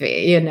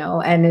philosophy, you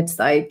know. And it's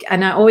like,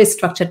 and I always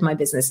structured my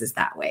businesses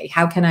that way.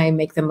 How can I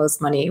make the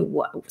most money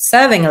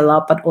serving a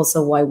lot, but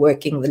also while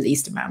working the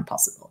least amount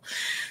possible?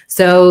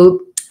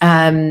 So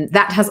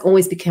that has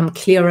always become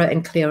clearer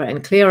and clearer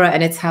and clearer.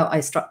 And it's how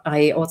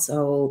I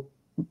also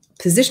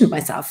positioned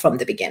myself from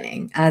the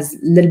beginning as a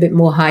little bit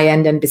more high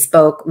end and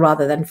bespoke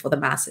rather than for the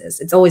masses.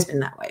 It's always been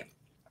that way.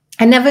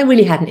 I never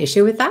really had an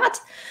issue with that.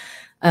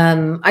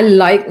 I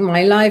like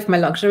my life, my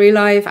luxury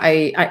life.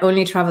 I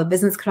only travel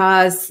business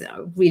class,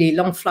 really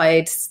long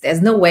flights.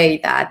 There's no way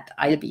that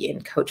I'll be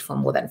in coach for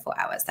more than 4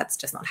 hours. That's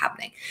just not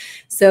happening.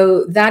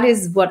 So that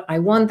is what I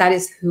want. That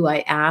is who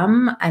I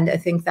am. And I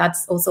think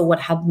that's also what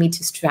helped me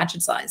to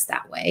strategize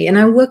that way. And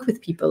I work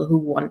with people who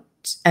want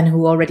and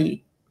who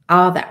already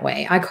are that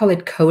way. I call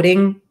it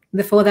coding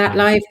for that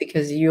life,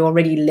 because you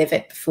already live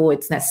it before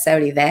it's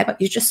necessarily there, but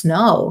you just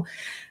know.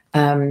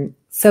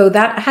 So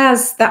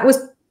that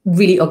was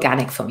really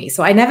organic for me.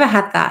 So I never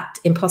had that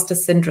imposter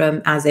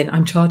syndrome, as in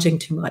I'm charging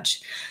too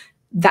much.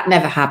 That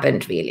never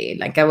happened really.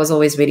 Like I was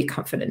always really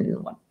confident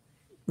in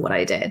what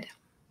I did.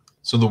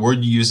 So the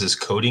word you use is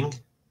coding?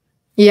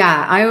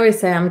 Yeah, I always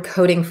say I'm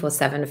coding for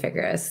 7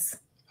 figures.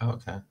 Oh,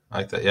 okay. I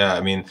like that. Yeah.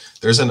 I mean,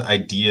 there's an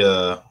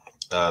idea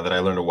that I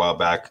learned a while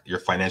back, your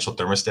financial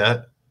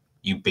thermostat.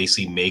 You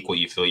basically make what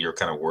you feel you're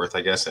kind of worth,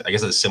 I guess. I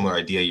guess it's a similar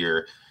idea.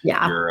 You're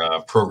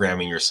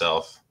programming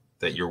yourself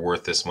that you're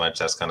worth this much.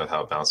 That's kind of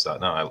how it bounced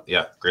out.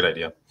 Great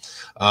idea.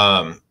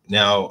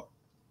 Now,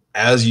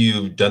 as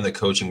you've done the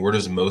coaching, where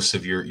does most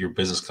of your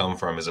business come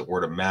from? Is it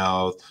word of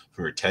mouth,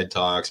 from your TED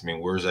Talks? I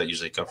mean, where does that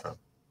usually come from?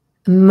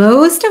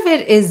 Most of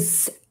it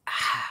is,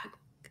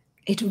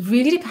 it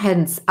really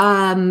depends.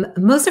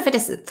 Most of it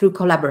is through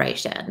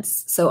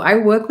collaborations. So I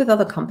work with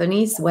other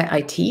companies where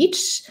I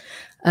teach.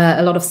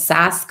 A lot of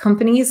SaaS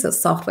companies, so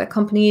software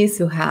companies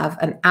who have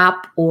an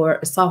app or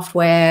a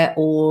software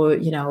or,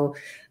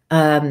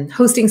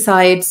 hosting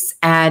sites,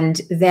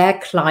 and their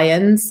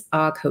clients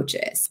are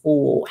coaches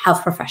or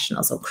health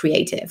professionals or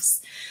creatives.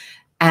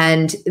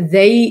 And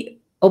they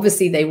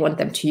want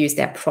them to use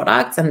their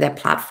products and their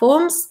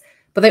platforms,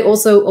 but they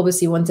also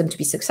obviously want them to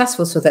be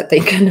successful so that they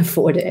can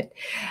afford it.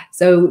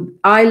 So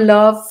I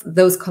love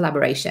those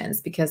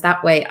collaborations, because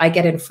that way I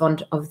get in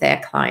front of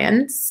their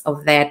clients,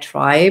 of their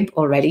tribe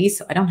already.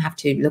 So I don't have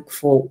to look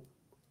for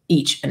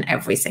each and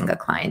every single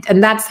client.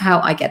 And that's how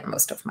I get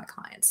most of my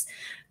clients.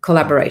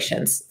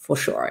 Collaborations, for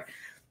sure.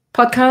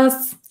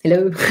 Podcasts,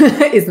 hello,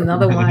 is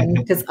another one,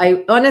 because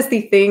I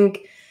honestly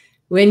think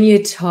when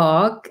you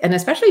talk, and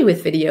especially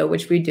with video,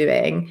 which we're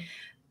doing,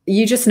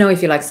 you just know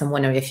if you like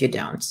someone or if you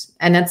don't.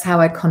 And that's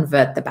how I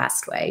convert the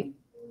best way.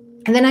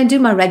 And then I do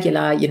my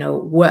regular,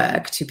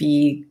 work to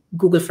be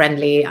Google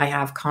friendly. I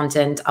have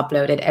content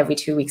uploaded every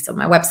 2 weeks on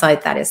my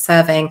website that is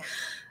serving.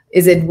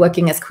 Is it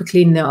working as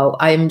quickly? No,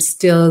 I'm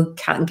still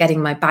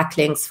getting my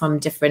backlinks from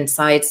different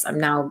sites. I'm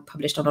now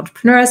published on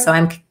Entrepreneur, so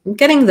I'm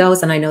getting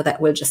those, and I know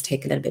that will just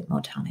take a little bit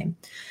more time.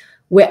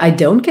 Where I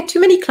don't get too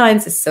many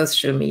clients is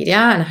social media,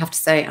 and I have to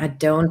say I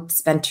don't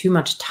spend too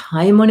much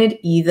time on it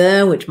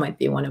either, which might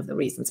be one of the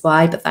reasons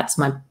why, but that's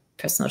my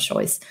personal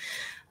choice.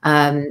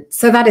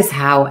 So that is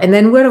how. And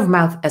then word of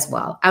mouth as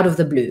well, out of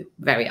the blue,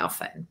 very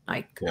often.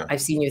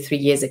 I've seen you 3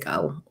 years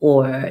ago,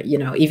 or,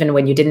 even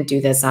when you didn't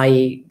do this,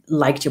 I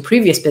liked your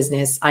previous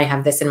business. I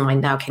have this in mind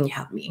now. Can you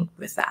help me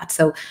with that?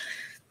 So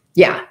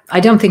yeah,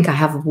 I don't think I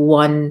have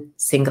one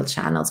single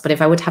channels, but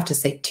if I would have to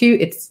say 2,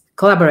 it's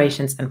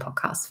collaborations and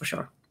podcasts for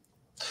sure.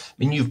 I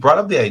mean, you've brought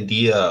up the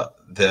idea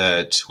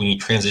that when you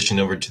transition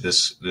over to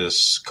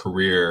this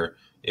career,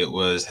 it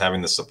was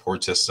having the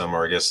support system,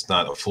 or I guess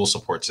not a full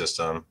support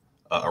system,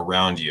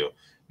 around you.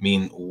 I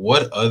mean,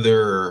 what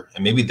other,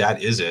 and maybe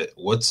that is it,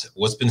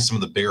 what's been some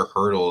of the bigger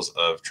hurdles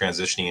of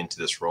transitioning into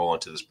this role,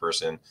 into this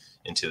person,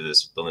 into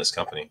this building this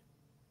company?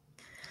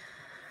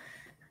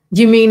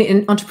 Do you mean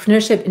in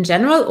entrepreneurship in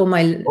general,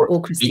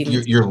 or Christine?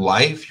 Your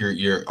life,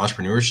 your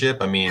entrepreneurship?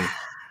 I mean,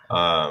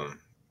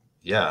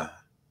 yeah.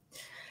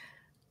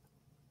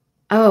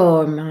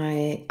 Oh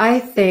my, I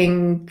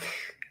think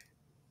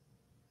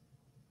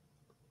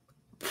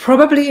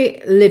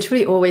probably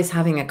literally always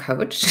having a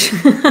coach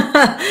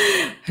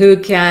who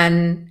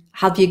can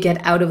help you get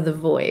out of the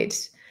void.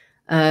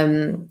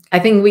 I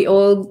think we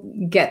all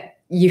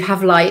you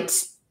have light,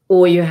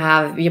 or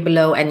you're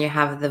below and you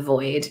have the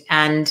void.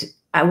 And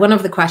one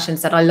of the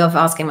questions that I love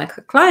asking my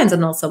clients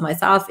and also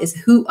myself is,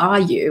 who are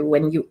you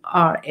when you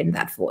are in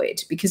that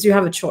void? Because you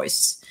have a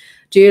choice.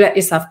 Do you let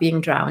yourself being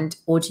drowned,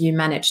 or do you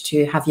manage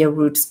to have your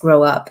roots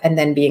grow up and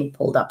then being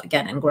pulled up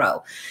again and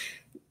grow?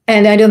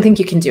 And I don't think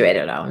you can do it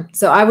alone.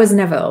 So I was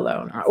never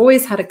alone. I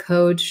always had a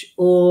coach,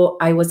 or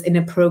I was in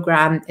a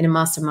program, in a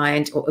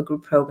mastermind or a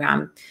group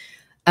program.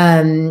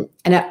 And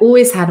I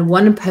always had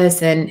one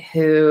person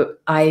who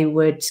I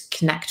would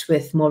connect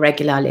with more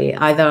regularly,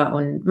 either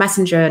on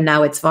Messenger,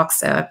 now it's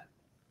Voxer.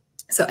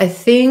 So I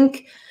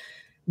think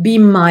be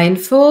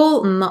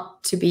mindful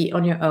not to be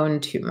on your own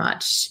too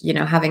much,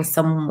 having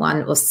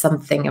someone or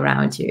something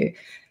around you.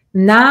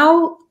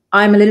 Now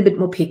I'm a little bit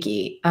more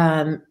picky.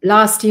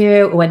 Last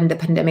year when the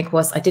pandemic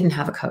was, I didn't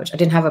have a coach, I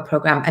didn't have a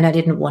program, and I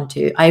didn't want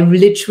to. I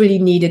literally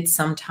needed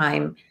some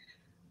time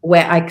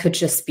where I could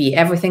just be.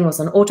 Everything was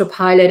on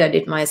autopilot. I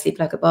did my Sleep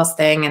Like a Boss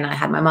thing, and I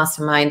had my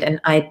mastermind, and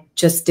I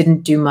just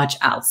didn't do much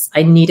else.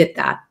 I needed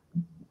that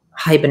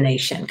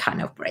hibernation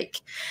kind of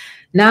break.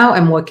 Now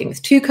I'm working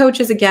with 2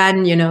 coaches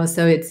again,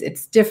 so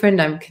it's different.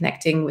 I'm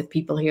connecting with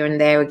people here and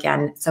there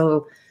again.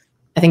 So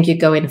I think you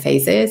go in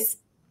phases.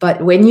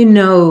 But when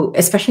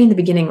especially in the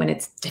beginning when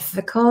it's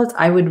difficult,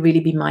 I would really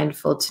be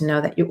mindful to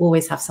know that you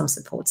always have some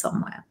support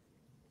somewhere.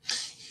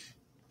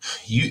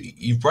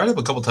 You brought up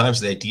a couple times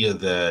the idea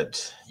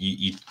that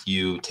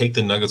you take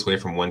the nuggets away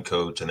from one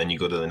coach and then you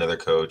go to another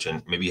coach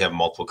and maybe you have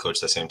multiple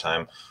coaches at the same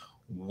time.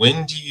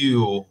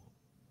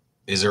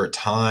 Is there a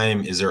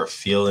time, is there a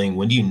feeling,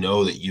 when do you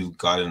know that you've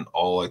gotten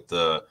all like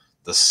the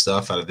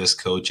stuff out of this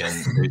coach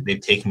and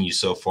they've taken you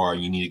so far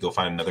and you need to go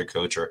find another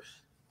coach, or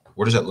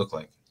what does that look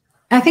like?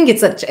 I think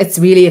it's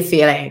really a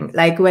feeling.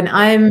 Like when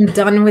I'm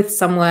done with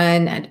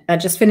someone, and I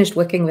just finished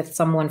working with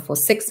someone for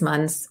 6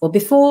 months, or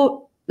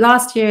before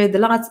last year,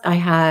 I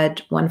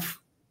had one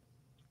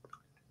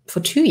for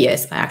 2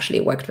 years. I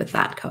actually worked with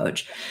that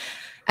coach.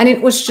 And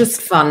it was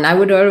just fun. I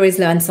would always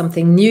learn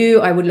something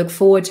new. I would look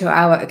forward to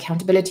our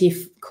accountability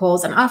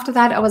calls. And after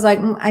that, I was like,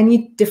 I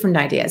need different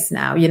ideas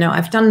now.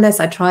 I've done this,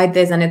 I tried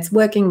this, and it's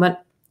working,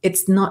 but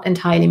it's not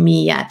entirely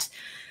me yet.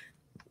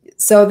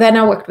 So then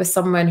I worked with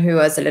someone who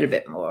was a little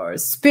bit more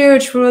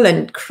spiritual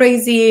and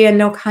crazy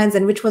and all kinds,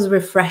 and which was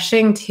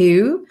refreshing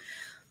too.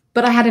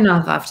 But I had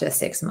enough after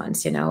 6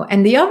 months,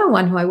 And the other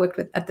one who I worked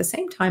with at the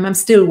same time, I'm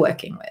still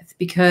working with,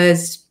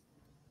 because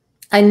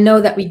I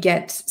know that we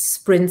get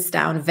sprints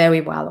down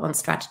very well on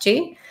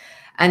strategy.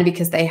 And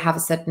because they have a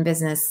certain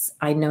business,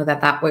 I know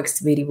that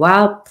works really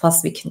well.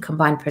 Plus, we can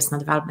combine personal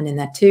development in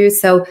that too.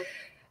 So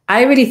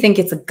I really think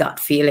it's a gut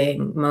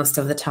feeling most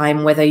of the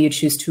time, whether you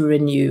choose to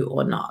renew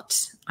or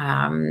not.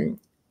 And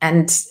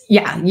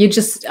yeah,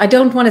 I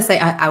don't want to say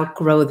I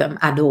outgrow them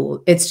at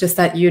all. It's just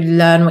that you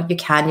learn what you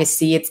can. You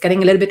see it's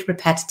getting a little bit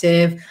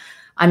repetitive.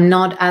 I'm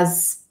not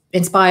as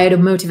inspired or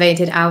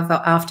motivated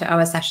after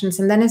our sessions.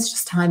 And then it's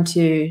just time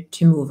to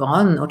move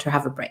on or to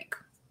have a break.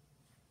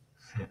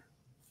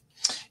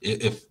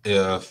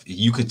 If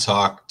you could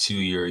talk to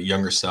your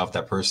younger self,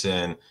 that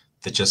person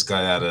that just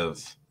got out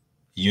of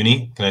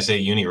uni, can I say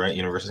uni, right?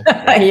 University?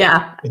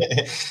 Yeah.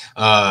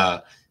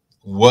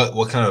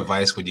 What kind of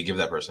advice would you give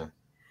that person?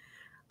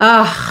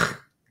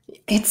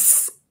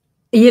 It's,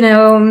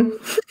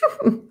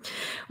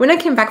 when I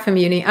came back from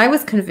uni, I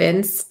was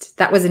convinced,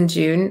 that was in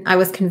June, I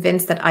was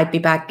convinced that I'd be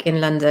back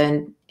in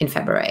London in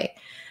February.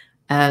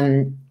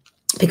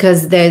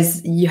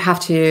 Because you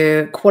have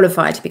to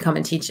qualify to become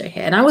a teacher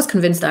here. And I was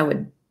convinced I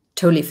would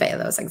totally fail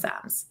those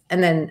exams.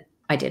 And then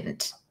I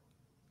didn't.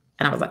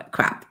 And I was like,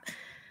 crap.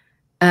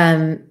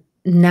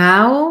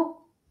 Now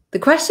the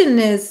question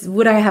is,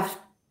 would I have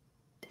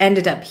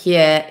ended up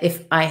here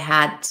if I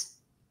had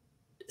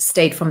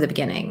stayed from the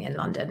beginning in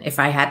London? If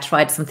I had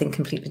tried something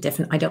completely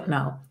different? I don't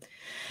know.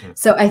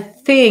 So I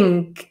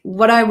think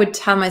what I would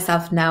tell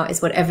myself now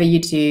is, whatever you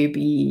do,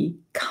 be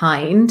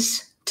kind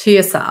to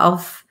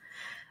yourself.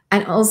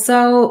 And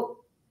also,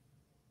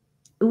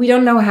 we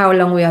don't know how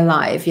long we're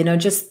alive,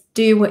 just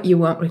do what you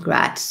won't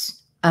regret.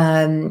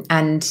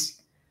 And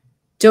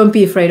don't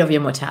be afraid of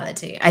your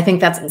mortality. I think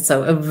that's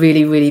also a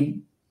really,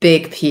 really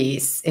big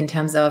piece in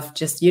terms of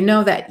just,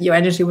 that your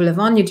energy will live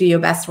on, you do your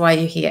best while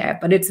you're here.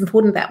 But it's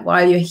important that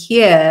while you're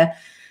here,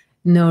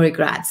 no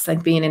regrets,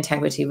 like be in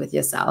integrity with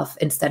yourself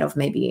instead of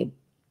maybe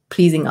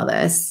pleasing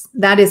others.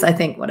 That is, I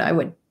think, what I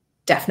would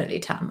definitely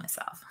tell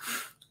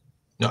myself.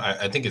 No,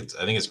 I think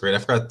it's great. I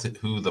forgot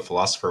who the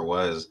philosopher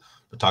was,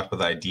 but talked about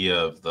the idea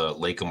of the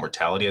lake of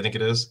mortality, I think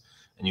it is.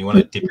 And you want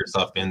to dip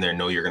yourself in there,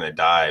 know you're going to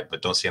die,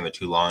 but don't stay in there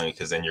too long,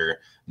 because then you're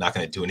not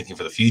going to do anything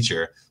for the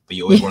future. But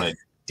you always want to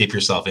dip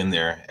yourself in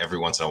there every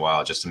once in a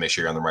while just to make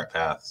sure you're on the right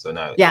path. So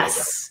now,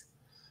 yes.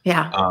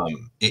 Yeah.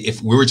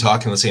 If we were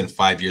talking, let's say in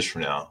 5 years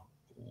from now,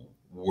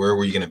 where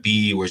were you going to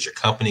be? Where's your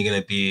company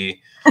going to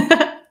be?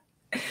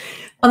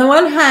 On the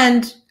one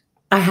hand,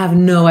 I have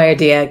no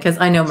idea, because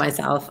I know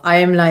myself. I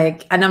am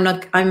like, and I'm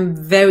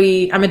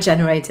a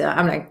generator.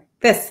 I'm like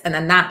this and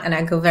then that, and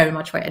I go very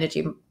much where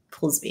energy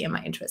pulls me and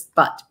my interest.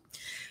 But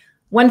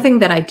one thing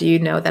that I do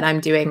know that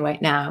I'm doing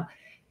right now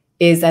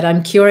is that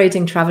I'm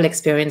curating travel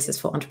experiences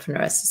for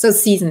entrepreneurs. So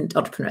seasoned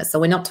entrepreneurs. So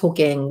we're not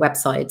talking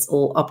websites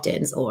or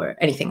opt-ins or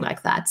anything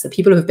like that. So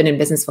people who've been in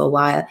business for a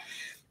while.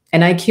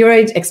 And I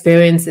curate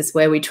experiences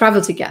where we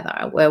travel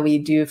together, where we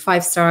do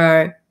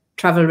 5-star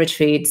travel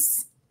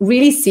retreats,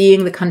 really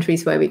seeing the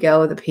countries where we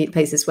go, the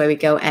places where we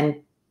go, and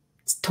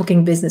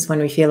talking business when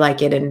we feel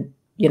like it, and,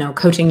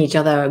 coaching each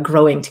other,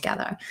 growing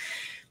together.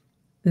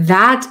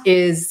 That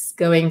is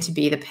going to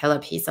be the pillar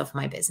piece of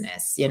my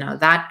business.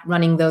 That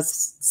running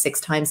those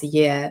 6 times a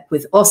year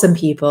with awesome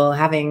people,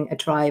 having a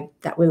tribe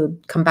that will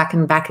come back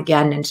and back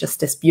again, and just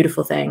this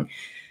beautiful thing.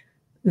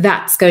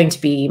 That's going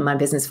to be my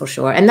business for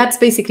sure. And that's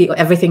basically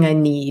everything I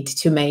need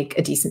to make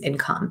a decent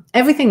income.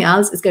 Everything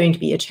else is going to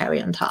be a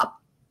cherry on top,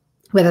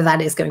 whether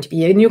that is going to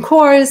be a new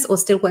course or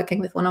still working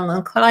with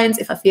one-on-one clients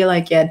if I feel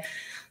like it.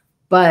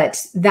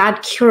 But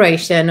that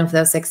curation of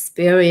those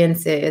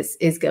experiences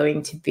is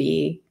going to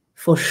be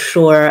for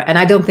sure. And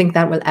I don't think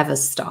that will ever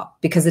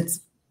stop,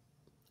 because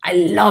I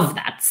love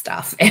that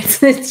stuff.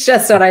 It's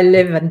just what I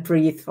live and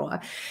breathe for.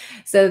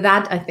 So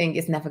that I think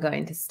is never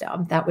going to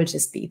stop. That will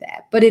just be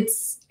there. But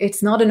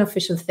it's not an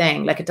official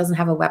thing. Like, it doesn't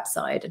have a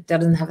website. It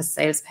doesn't have a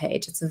sales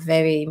page. It's a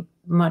very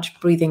much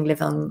breathing,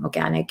 living,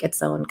 organic,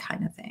 its own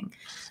kind of thing.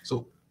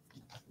 So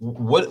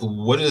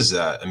what is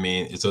that? I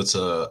mean, so it's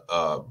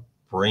a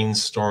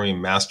brainstorming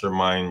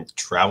mastermind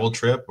travel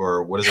trip,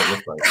 or what does it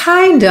look like?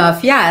 Kind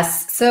of,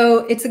 yes.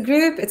 So it's a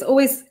group. It's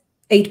always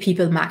 8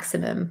 people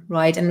maximum,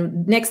 right?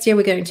 And next year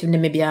we're going to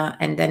Namibia,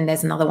 and then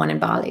there's another one in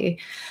Bali.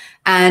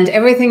 And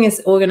everything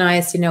is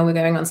organized. We're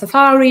going on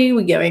safari,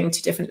 we're going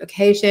to different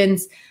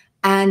locations.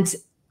 And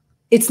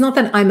it's not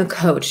that I'm a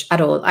coach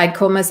at all. I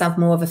call myself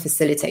more of a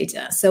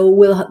facilitator.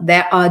 So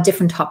there are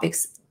different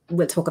topics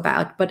we'll talk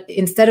about. But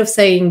instead of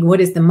saying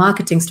what is the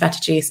marketing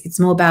strategies, it's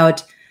more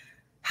about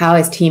how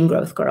is team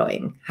growth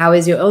growing? How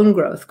is your own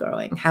growth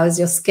growing? How is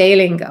your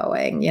scaling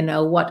going?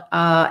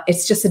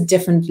 It's just a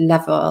different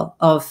level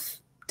of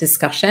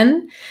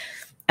discussion.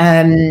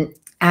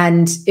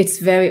 And it's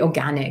very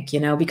organic,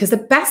 because the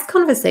best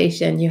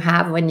conversation you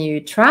have when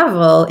you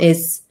travel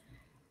is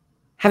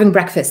having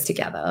breakfast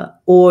together,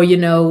 or,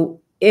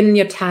 in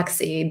your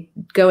taxi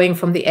going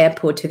from the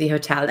airport to the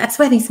hotel. That's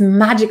where these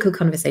magical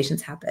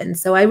conversations happen.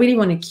 So I really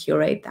want to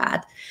curate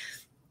that.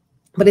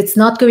 But it's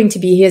not going to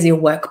be, here's your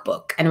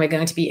workbook, and we're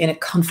going to be in a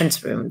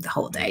conference room the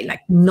whole day.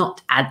 Like,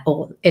 not at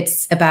all.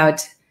 It's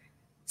about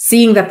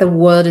seeing that the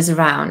world is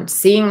around,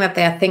 seeing that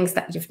there are things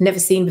that you've never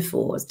seen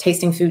before,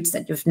 tasting foods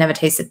that you've never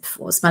tasted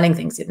before, smelling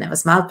things you've never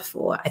smelled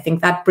before. I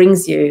think that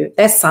brings you,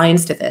 there's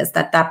science to this,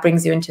 that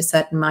brings you into a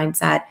certain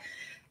mindset.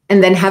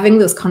 And then having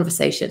those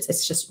conversations,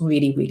 it's just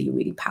really, really,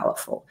 really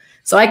powerful.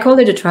 So I call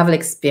it a travel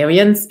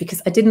experience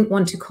because I didn't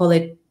want to call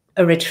it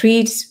a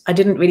retreat. I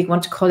didn't really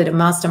want to call it a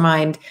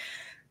mastermind.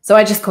 So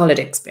I just call it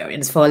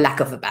experience, for lack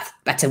of a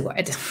better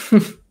word.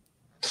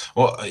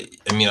 Well, I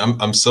mean,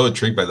 I'm so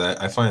intrigued by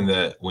that. I find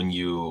that when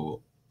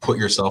you put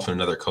yourself in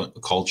another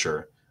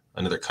culture,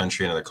 another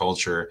country, another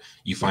culture,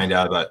 you find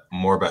out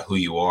more about who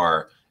you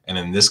are. And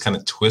then this kind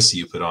of twist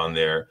you put on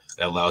there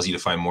that allows you to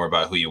find more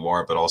about who you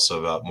are, but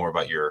also more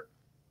about your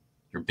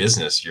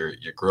business, your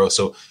growth.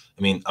 So,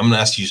 I mean, I'm going to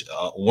ask you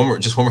one more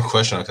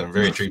question. I'm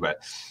very intrigued by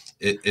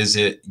it.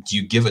 Do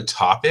you give a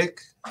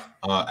topic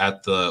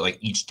at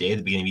each day, at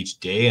the beginning of each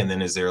day? And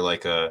then is there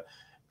like a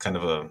kind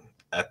of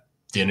at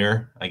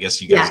dinner, I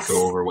guess you guys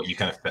go over what you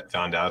kind of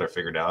found out or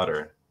figured out?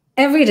 Or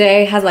every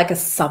day has like a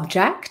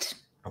subject.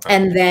 Okay.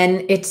 And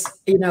then it's,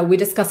 we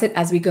discuss it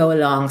as we go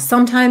along.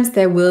 Sometimes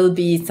there will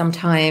be some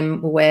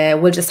time where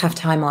we'll just have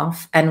time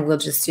off and we'll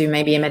just do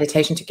maybe a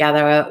meditation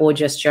together or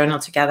just journal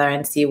together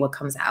and see what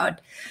comes out.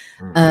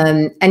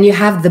 Mm-hmm. And you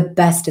have the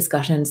best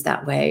discussions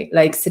that way,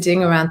 like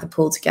sitting around the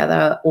pool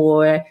together,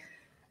 or,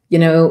 in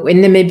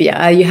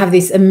Namibia, you have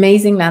these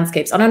amazing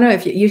landscapes. I don't know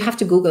if you have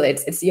to Google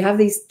it. You have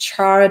these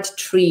charred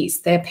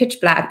trees. They're pitch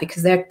black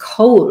because they're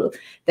coal.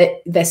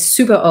 They're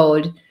super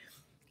old.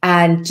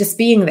 And just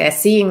being there,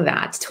 seeing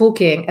that,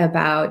 talking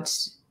about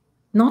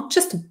not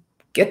just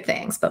good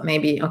things, but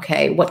maybe,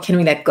 okay, what can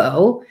we let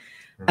go?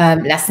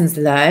 Lessons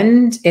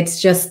learned.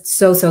 It's just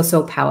so, so,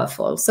 so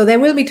powerful. So there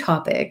will be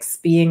topics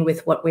being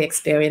with what we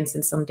experience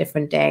in some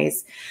different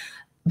days,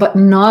 but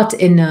not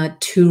in a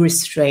too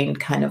restrained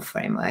kind of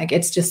framework.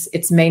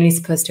 It's mainly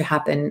supposed to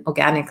happen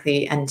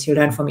organically and to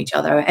learn from each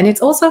other. And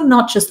it's also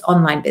not just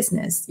online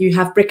business. You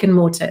have brick and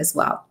mortar as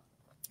well.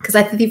 Because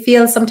I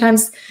feel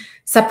sometimes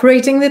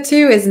separating the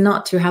two is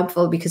not too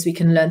helpful, because we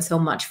can learn so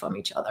much from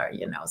each other,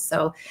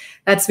 So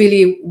that's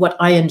really what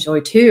I enjoy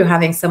too,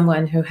 having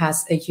someone who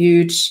has a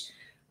huge,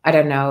 I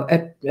don't know,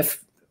 a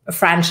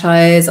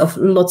franchise of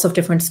lots of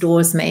different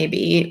stores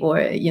maybe,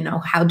 or,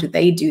 how do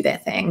they do their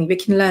thing? We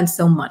can learn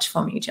so much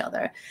from each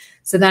other.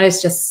 So that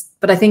is just,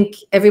 but I think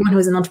everyone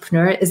who's an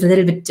entrepreneur is a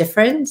little bit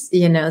different,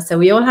 so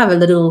we all have a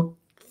little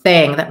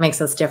thing that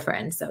makes us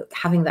different. So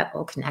having that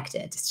all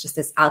connected, it's just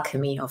this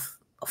alchemy of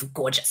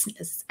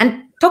gorgeousness.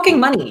 And talking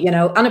money,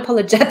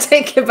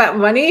 unapologetic about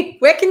money.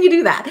 Where can you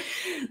do that?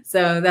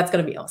 So that's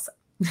going to be awesome.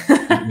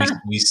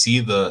 we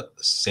see the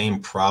same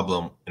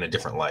problem in a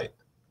different light.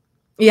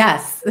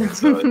 Yes.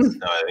 So I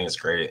think it's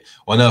great.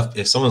 Well, now,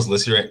 if someone's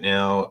listening right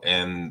now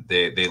and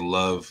they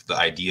love the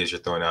ideas you're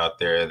throwing out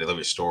there, they love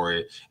your story,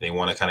 and they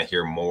want to kind of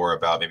hear more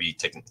about maybe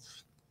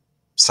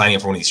signing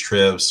up for one of these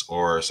trips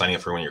or signing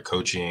up for when you're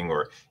coaching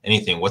or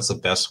anything, what's the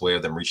best way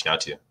of them reaching out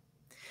to you?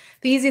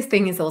 The easiest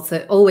thing is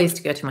also always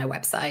to go to my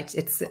website.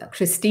 It's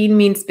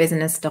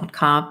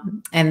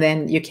christinemeansbusiness.com. And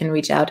then you can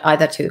reach out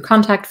either to the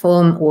contact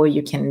form, or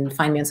you can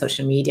find me on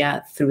social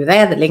media through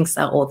there. The links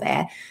are all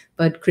there.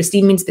 But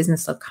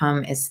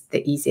christinemeansbusiness.com is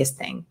the easiest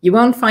thing. You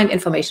won't find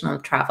information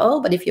on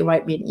travel, but if you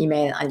write me an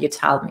email and you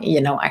tell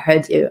me, I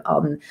heard you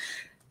on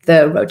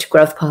the Road to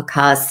Growth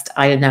podcast,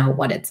 I know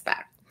what it's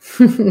about.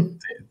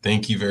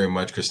 Thank you very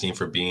much, Christine,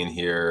 for being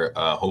here.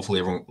 Hopefully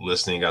everyone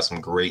listening got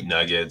some great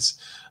nuggets.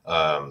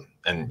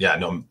 And yeah,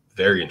 no,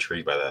 very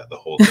intrigued by the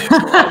whole thing. So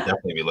I'll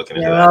definitely be looking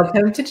into You're that.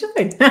 welcome to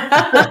join.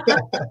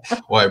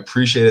 Well, I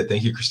appreciate it.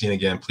 Thank you, Christine,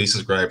 again. Please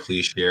subscribe,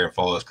 please share, and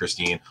follow us,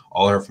 Christine.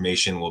 All our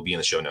information will be in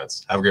the show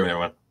notes. Have a great one,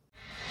 everyone.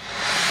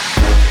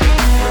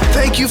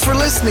 Thank you for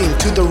listening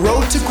to The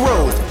Road to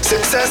Growth,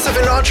 Success of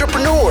an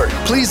Entrepreneur.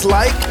 Please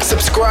like,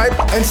 subscribe,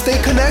 and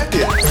stay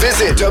connected.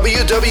 Visit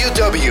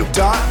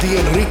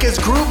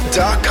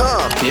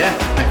www.theenriquezgroup.com.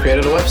 Yeah, I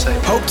created a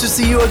website. Hope to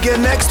see you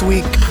again next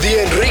week.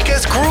 The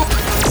Enriquez Group,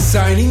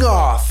 signing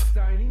off.